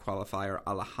 decision to qualifier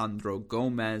Alejandro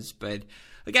Gomez. But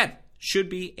again, should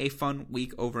be a fun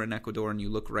week over in Ecuador. And you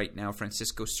look right now,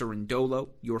 Francisco Cerundolo,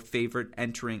 your favorite,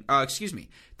 entering,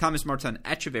 Thomas Martin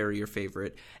Echeverry, your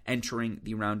favorite, entering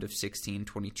the round of 16,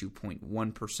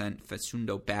 22.1%.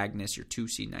 Facundo Bagnis, your 2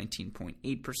 seed,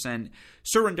 19.8%.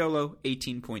 Cerundolo,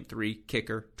 18.3%.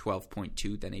 Kicker,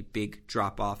 12.2%. Then a big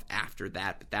drop-off after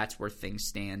that. But that's where things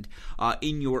stand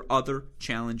in your other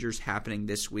challengers happening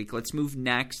this week. Let's move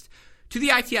next to the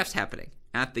ITFs happening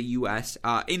at the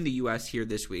in the U.S. here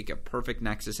this week. A perfect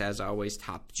nexus, as always.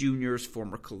 Top juniors,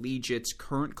 former collegiates,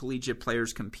 current collegiate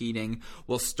players competing.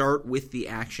 We'll start with the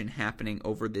action happening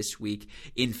over this week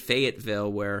in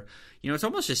Fayetteville, where it's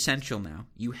almost essential now.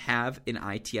 You have an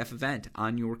ITF event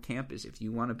on your campus if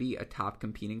you want to be a top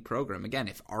competing program. Again,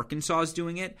 if Arkansas is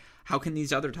doing it, how can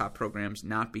these other top programs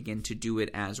not begin to do it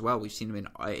as well? We've seen them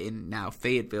in now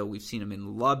Fayetteville. We've seen them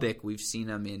in Lubbock. We've seen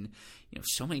them in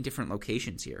so many different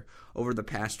locations here over the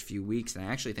past few weeks. And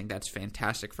I actually think that's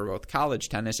fantastic for both college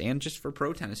tennis and just for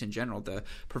pro tennis in general to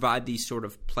provide these sort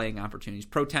of playing opportunities.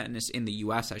 Pro tennis in the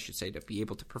U.S., I should say, to be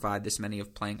able to provide this many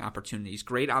of playing opportunities.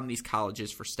 Great on these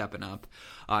colleges for stepping up.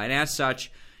 And as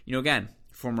such, again,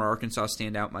 former Arkansas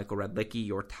standout Michael Redlicki,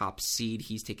 your top seed.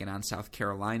 He's taken on South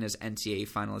Carolina's NCAA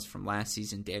finalist from last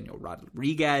season, Daniel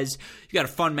Rodriguez. You got a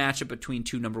fun matchup between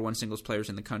two number one singles players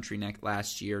in the country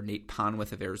last year. Nate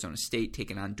Ponwith of Arizona State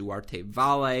taking on Duarte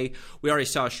Valle. We already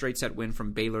saw a straight set win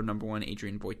from Baylor number one,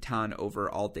 Adrian Boitan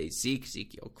over All-Day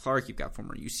Ezekiel Clark. You've got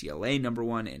former UCLA number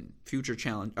one and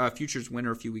Futures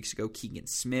winner a few weeks ago, Keegan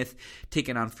Smith,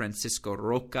 taking on Francisco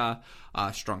Roca.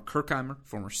 Strong Kirkheimer,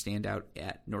 former standout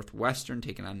at Northwestern,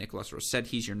 taking on Nicholas Rosette.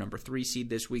 He's your number 3 seed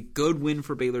this week. Good win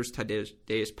for Baylor's Tadeusz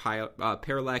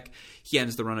Paralek. He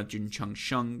ends the run of Juncheng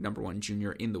Sheng, number 1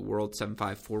 junior in the world, 7-5,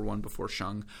 4-1 before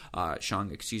Sheng,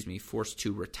 forced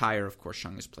to retire. Of course,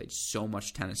 Sheng has played so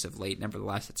much tennis of late.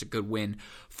 Nevertheless, that's a good win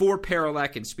for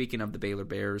Paralek. And speaking of the Baylor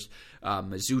Bears,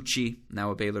 Mizuchi,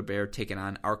 now a Baylor Bear, taking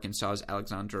on Arkansas's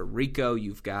Alexandra Rico.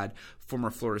 You've got former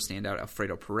Florida standout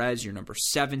Alfredo Perez, your number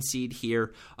 7 seed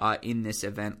here in this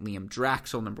event. Liam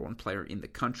Draxel, number 1 player in the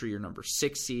country, your number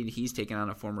 6 seed. He's taken on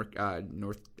a former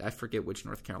I forget which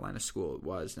North Carolina school it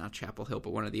was, not Chapel Hill,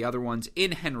 but one of the other ones,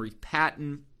 in Henry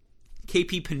Patton.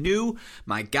 KP Panu,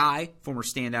 my guy, former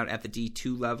standout at the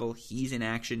D2 level. He's in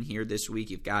action here this week.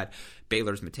 You've got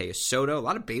Baylor's Mateus Soto. A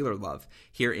lot of Baylor love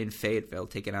here in Fayetteville,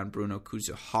 taking on Bruno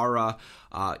Kuzuhara.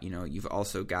 You've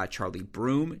also got Charlie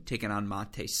Broom taking on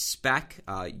Monte Speck.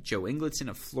 Joe Ingleton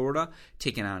of Florida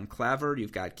taking on Claver.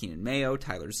 You've got Keenan Mayo,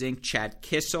 Tyler Zink, Chad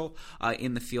Kissel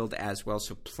in the field as well.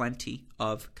 So plenty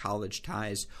of college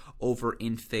ties over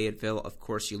in Fayetteville. Of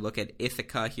course, you look at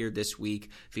Ithaca here this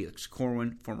week. Felix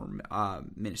Corwin, former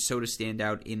Minnesota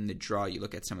standout in the draw. You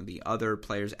look at some of the other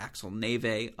players. Axel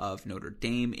Neve of Notre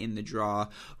Dame in the draw.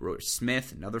 Roy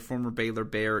Smith, another former Baylor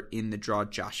Bear in the draw.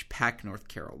 Josh Peck, North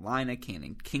Carolina.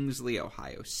 Cannon Kingsley,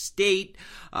 Ohio State.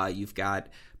 You've got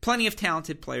plenty of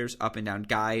talented players up and down.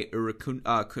 Guy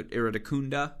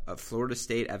Iradakunda of Florida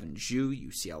State, Evan Zhu,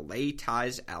 UCLA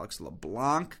ties, Alex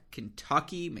LeBlanc,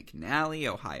 Kentucky, McNally,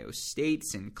 Ohio State,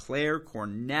 Sinclair,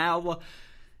 Cornell.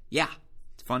 Yeah,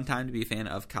 it's a fun time to be a fan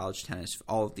of college tennis.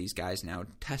 All of these guys now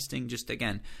testing, just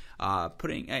again,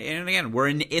 we're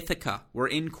in Ithaca, we're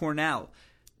in Cornell.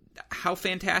 How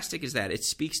fantastic is that? It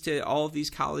speaks to all of these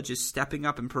colleges stepping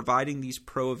up and providing these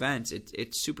pro events.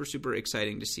 It's super, super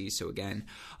exciting to see. So again,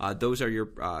 those are your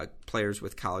players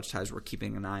with college ties we're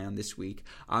keeping an eye on this week.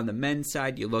 On the men's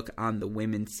side, you look on the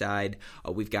women's side,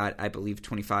 we've got, I believe,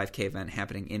 25K event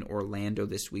happening in Orlando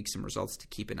this week. Some results to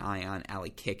keep an eye on. Allie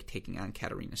Kick taking on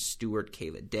Katarina Stewart.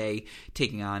 Kayla Day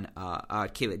taking on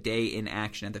Kayla Day in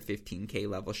action at the 15K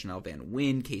level. Chanel Van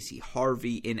Wyn, Casey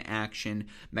Harvey in action.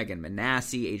 Megan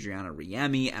Manassi, Adriana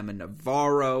Riemi, Emma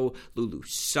Navarro, Lulu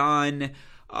Sun.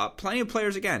 Plenty of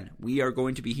players, again, we are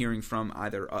going to be hearing from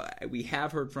either we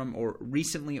have heard from or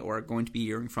recently or are going to be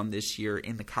hearing from this year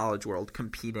in the college world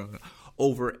competing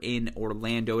over in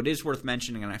Orlando. It is worth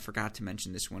mentioning, and I forgot to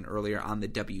mention this one earlier, on the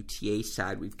WTA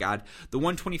side, we've got the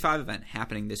 125 event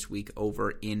happening this week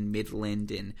over in Midland.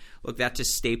 And look, that's a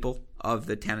staple of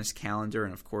the tennis calendar.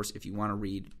 And of course, if you want to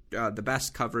read the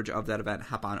best coverage of that event,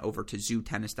 hop on over to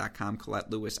zootennis.com.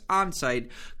 Colette Lewis on site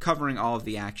covering all of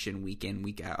the action week in,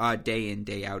 week out, day in,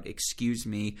 day out. Excuse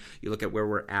me. You look at where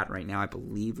we're at right now. I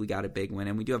believe we got a big win,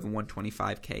 and we do have a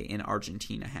 125K in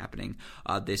Argentina happening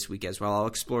this week as well. I'll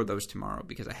explore those tomorrow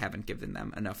because I haven't given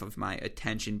them enough of my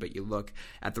attention. But you look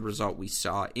at the result we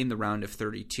saw in the round of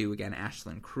 32. Again,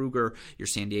 Ashlyn Kruger, your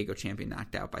San Diego champion,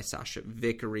 knocked out by Sasha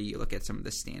Vickery. You look at some of the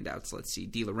standouts. Let's see.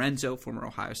 Di Lorenzo, former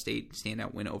Ohio State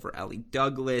standout win over Ellie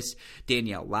Douglas.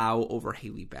 Danielle Lau over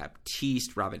Haley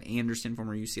Baptiste. Robin Anderson,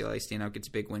 former UCLA standout, gets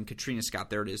a big win. Katrina Scott,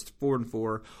 there it is,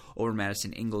 4-4 over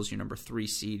Madison Ingles, your number 3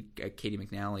 seed. Katie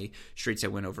McNally, straight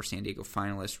set win over San Diego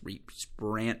finalist Reese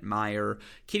Brantmeyer.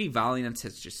 Katie Valiant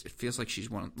has just, it feels like she's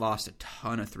lost a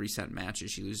ton of 3-set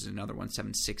matches. She loses another one,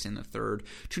 7-6 in the third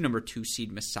to number 2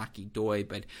 seed Misaki Doi.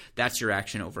 But that's your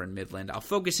action over in Midland. I'll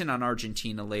focus in on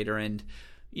Argentina later. And,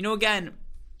 again,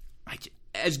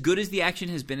 as good as the action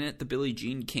has been at the Billie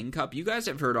Jean King Cup, you guys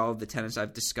have heard all of the tennis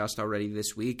I've discussed already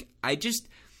this week.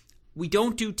 We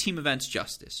don't do team events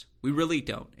justice. We really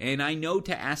don't. And I know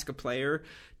to ask a player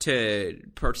to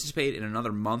participate in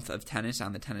another month of tennis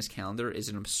on the tennis calendar is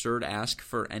an absurd ask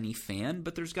for any fan,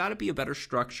 but there's got to be a better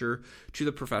structure to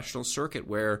the professional circuit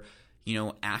where,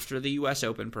 after the U.S.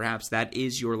 Open, perhaps that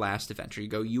is your last event. Or you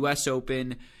go U.S.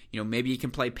 Open, maybe you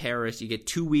can play Paris, you get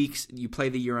 2 weeks, you play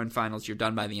the year-end finals, you're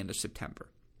done by the end of September.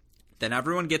 Then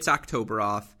everyone gets October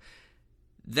off.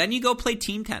 Then you go play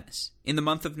team tennis in the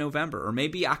month of November, or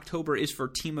maybe October is for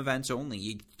team events only.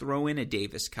 You throw in a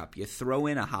Davis Cup, you throw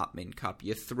in a Hopman Cup,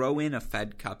 you throw in a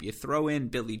Fed Cup, you throw in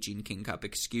Billie Jean King Cup,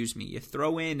 you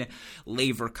throw in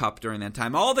Laver Cup during that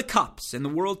time. All the cups and the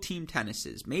world team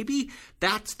tennises. Maybe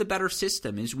that's the better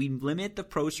system, is we limit the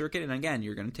pro circuit, and again,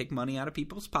 you're going to take money out of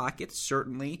people's pockets,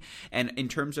 certainly, and in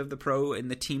terms of the pro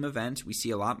and the team events, we see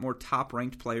a lot more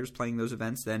top-ranked players playing those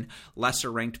events than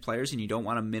lesser-ranked players, and you don't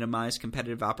want to minimize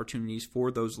competitive opportunities for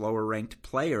those lower-ranked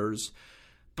players.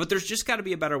 But there's just got to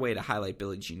be a better way to highlight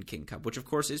Billie Jean King Cup, which of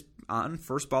course is on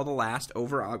First Ball the Last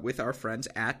over with our friends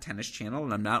at Tennis Channel,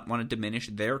 and I'm not want to diminish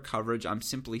their coverage. I'm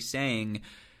simply saying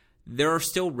there are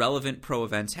still relevant pro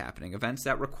events happening, events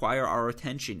that require our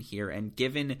attention here, and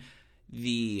given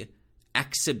the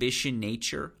exhibition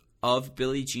nature of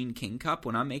Billie Jean King Cup,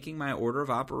 when I'm making my order of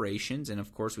operations, and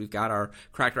of course we've got our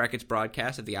Cracked Racquets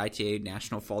broadcast of the ITA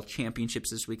National Fall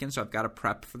Championships this weekend, so I've got to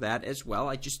prep for that as well.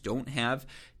 I just don't have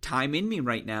time in me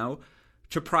right now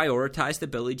to prioritize the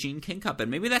Billie Jean King Cup, and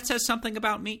maybe that says something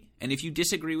about me. And if you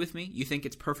disagree with me, you think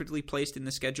it's perfectly placed in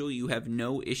the schedule, you have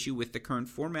no issue with the current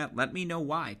format, let me know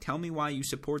why. Tell me why you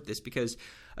support this, because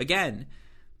again,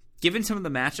 given some of the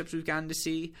matchups we've gotten to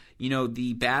see,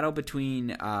 the battle between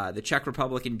the Czech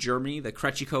Republic and Germany, the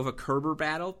Krejcikova-Kerber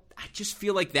battle, I just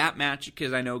feel like that match,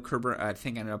 because I know Kerber, I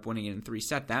think, ended up winning it in 3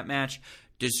 sets, that match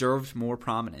deserved more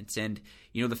prominence. And,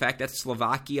 the fact that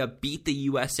Slovakia beat the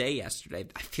USA yesterday,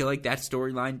 I feel like that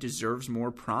storyline deserves more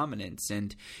prominence.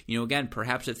 And, again,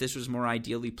 perhaps if this was more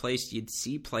ideally placed, you'd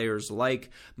see players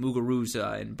like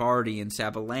Muguruza and Barty and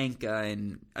Sabalenka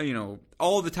and,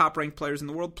 all the top-ranked players in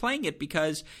the world playing it,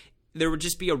 because there would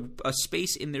just be a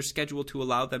space in their schedule to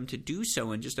allow them to do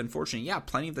so. And just unfortunately,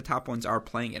 plenty of the top ones are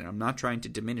playing it. And I'm not trying to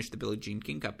diminish the Billie Jean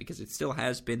King Cup, because it still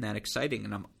has been that exciting.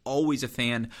 And I'm always a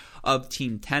fan of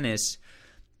team tennis.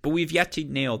 But we've yet to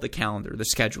nail the calendar, the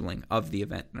scheduling of the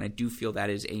event. And I do feel that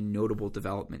is a notable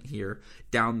development here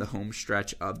down the home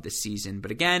stretch of the season.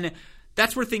 But again,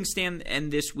 that's where things stand in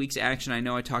this week's action. I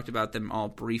know I talked about them all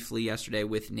briefly yesterday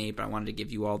with Nate, but I wanted to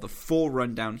give you all the full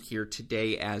rundown here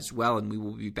today as well, and we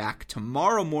will be back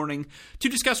tomorrow morning to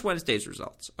discuss Wednesday's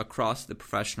results across the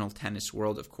professional tennis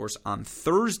world. Of course, on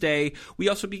Thursday, we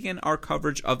also begin our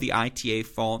coverage of the ITA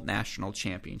Fall National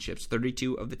Championships.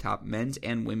 32 of the top men's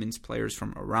and women's players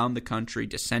from around the country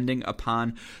descending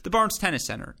upon the Barnes Tennis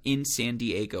Center in San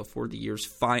Diego for the year's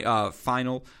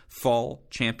final fall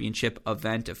championship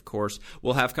event. Of course,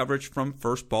 we'll have coverage from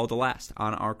First Ball to Last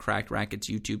on our Cracked Racquets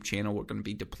YouTube channel. We're going to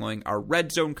be deploying our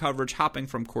red zone coverage, hopping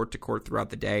from court to court throughout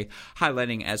the day,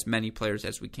 highlighting as many players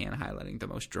as we can, highlighting the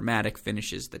most dramatic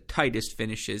finishes, the tightest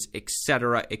finishes,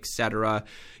 etc., etc.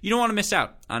 You don't want to miss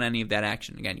out on any of that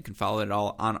action. Again, you can follow it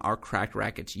all on our Cracked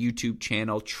Racquets YouTube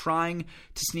channel. Trying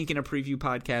to sneak in a preview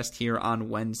podcast here on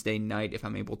Wednesday night. If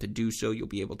I'm able to do so, you'll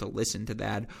be able to listen to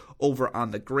that over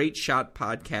on the Great Shot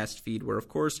podcast feed, where, of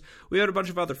course, we had a bunch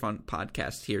of other fun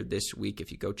podcasts here this week.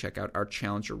 If you go check out our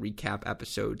Challenger recap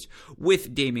episodes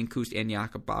with Damien Kust and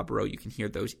Jakob Bobro, you can hear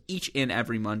those each and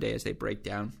every Monday as they break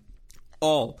down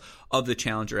all of the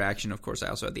Challenger action. Of course, I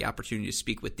also had the opportunity to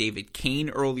speak with David Kane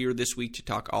earlier this week to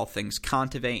talk all things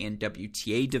Kontaveit and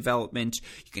WTA development.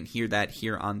 You can hear that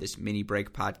here on this mini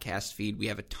break podcast feed. We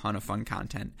have a ton of fun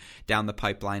content down the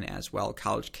pipeline as well.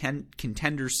 College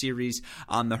Contender Series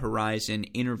on the horizon,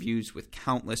 interviews with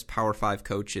countless Power 5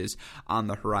 coaches on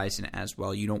the horizon as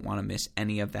well. You don't want to miss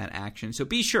any of that action. So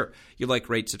be sure you like,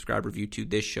 rate, subscribe, review to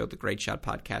this show, the Great Shot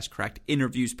Podcast, Cracked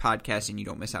Interviews Podcast, and you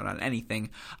don't miss out on anything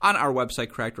on our website,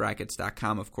 crackedrackets.com.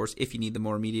 Of course, if you need the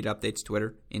more immediate updates,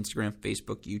 Twitter, Instagram,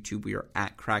 Facebook, YouTube, we are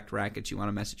at Cracked Racquets. You want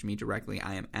to message me directly,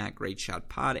 I am at Great Shot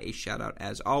Pod. A shout out,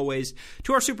 as always,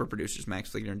 to our super producers, Max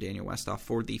Fligner and Daniel Westoff,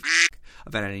 for the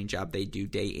of editing job they do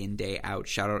day in, day out.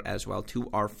 Shout out as well to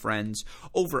our friends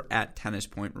over at Tennis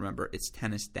Point. Remember, it's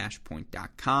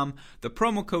tennis-point.com. The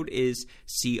promo code is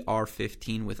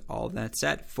CR15. With all that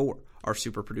said, for our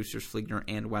super producers, Fligner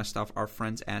and Westoff, our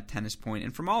friends at Tennis Point,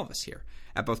 and from all of us here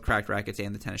at both Cracked Racquets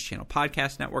and the Tennis Channel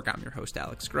Podcast Network, I'm your host,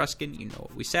 Alex Gruskin. You know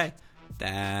what we say.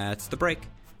 That's the break,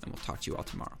 and we'll talk to you all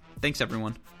tomorrow. Thanks,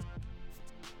 everyone.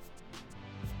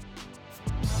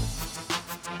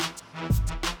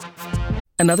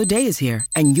 Another day is here,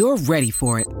 and you're ready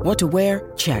for it. What to wear?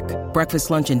 Check.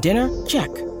 Breakfast, lunch, and dinner?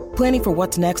 Check. Planning for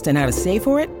what's next and how to save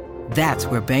for it? That's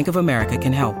where Bank of America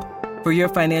can help. For your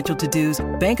financial to-dos,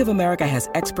 Bank of America has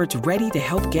experts ready to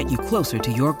help get you closer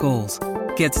to your goals.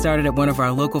 Get started at one of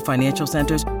our local financial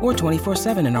centers or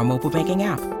 24/7 in our mobile banking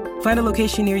app. Find a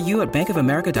location near you at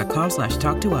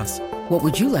bankofamerica.com/talktous. What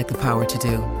would you like the power to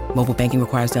do? Mobile banking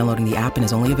requires downloading the app and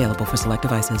is only available for select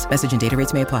devices. Message and data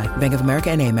rates may apply. Bank of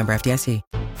America NA, member FDIC.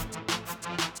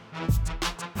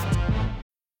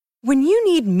 When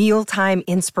you need mealtime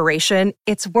inspiration,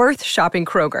 it's worth shopping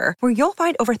Kroger, where you'll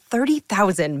find over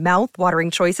 30,000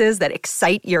 mouth-watering choices that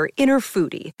excite your inner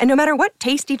foodie. And no matter what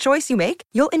tasty choice you make,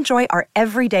 you'll enjoy our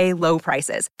everyday low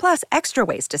prices, plus extra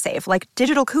ways to save, like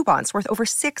digital coupons worth over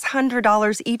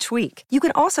 $600 each week. You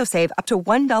can also save up to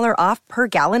 $1 off per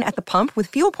gallon at the pump with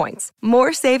fuel points.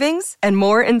 More savings and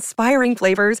more inspiring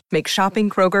flavors make shopping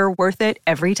Kroger worth it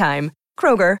every time.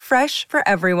 Kroger, fresh for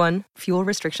everyone. Fuel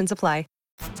restrictions apply.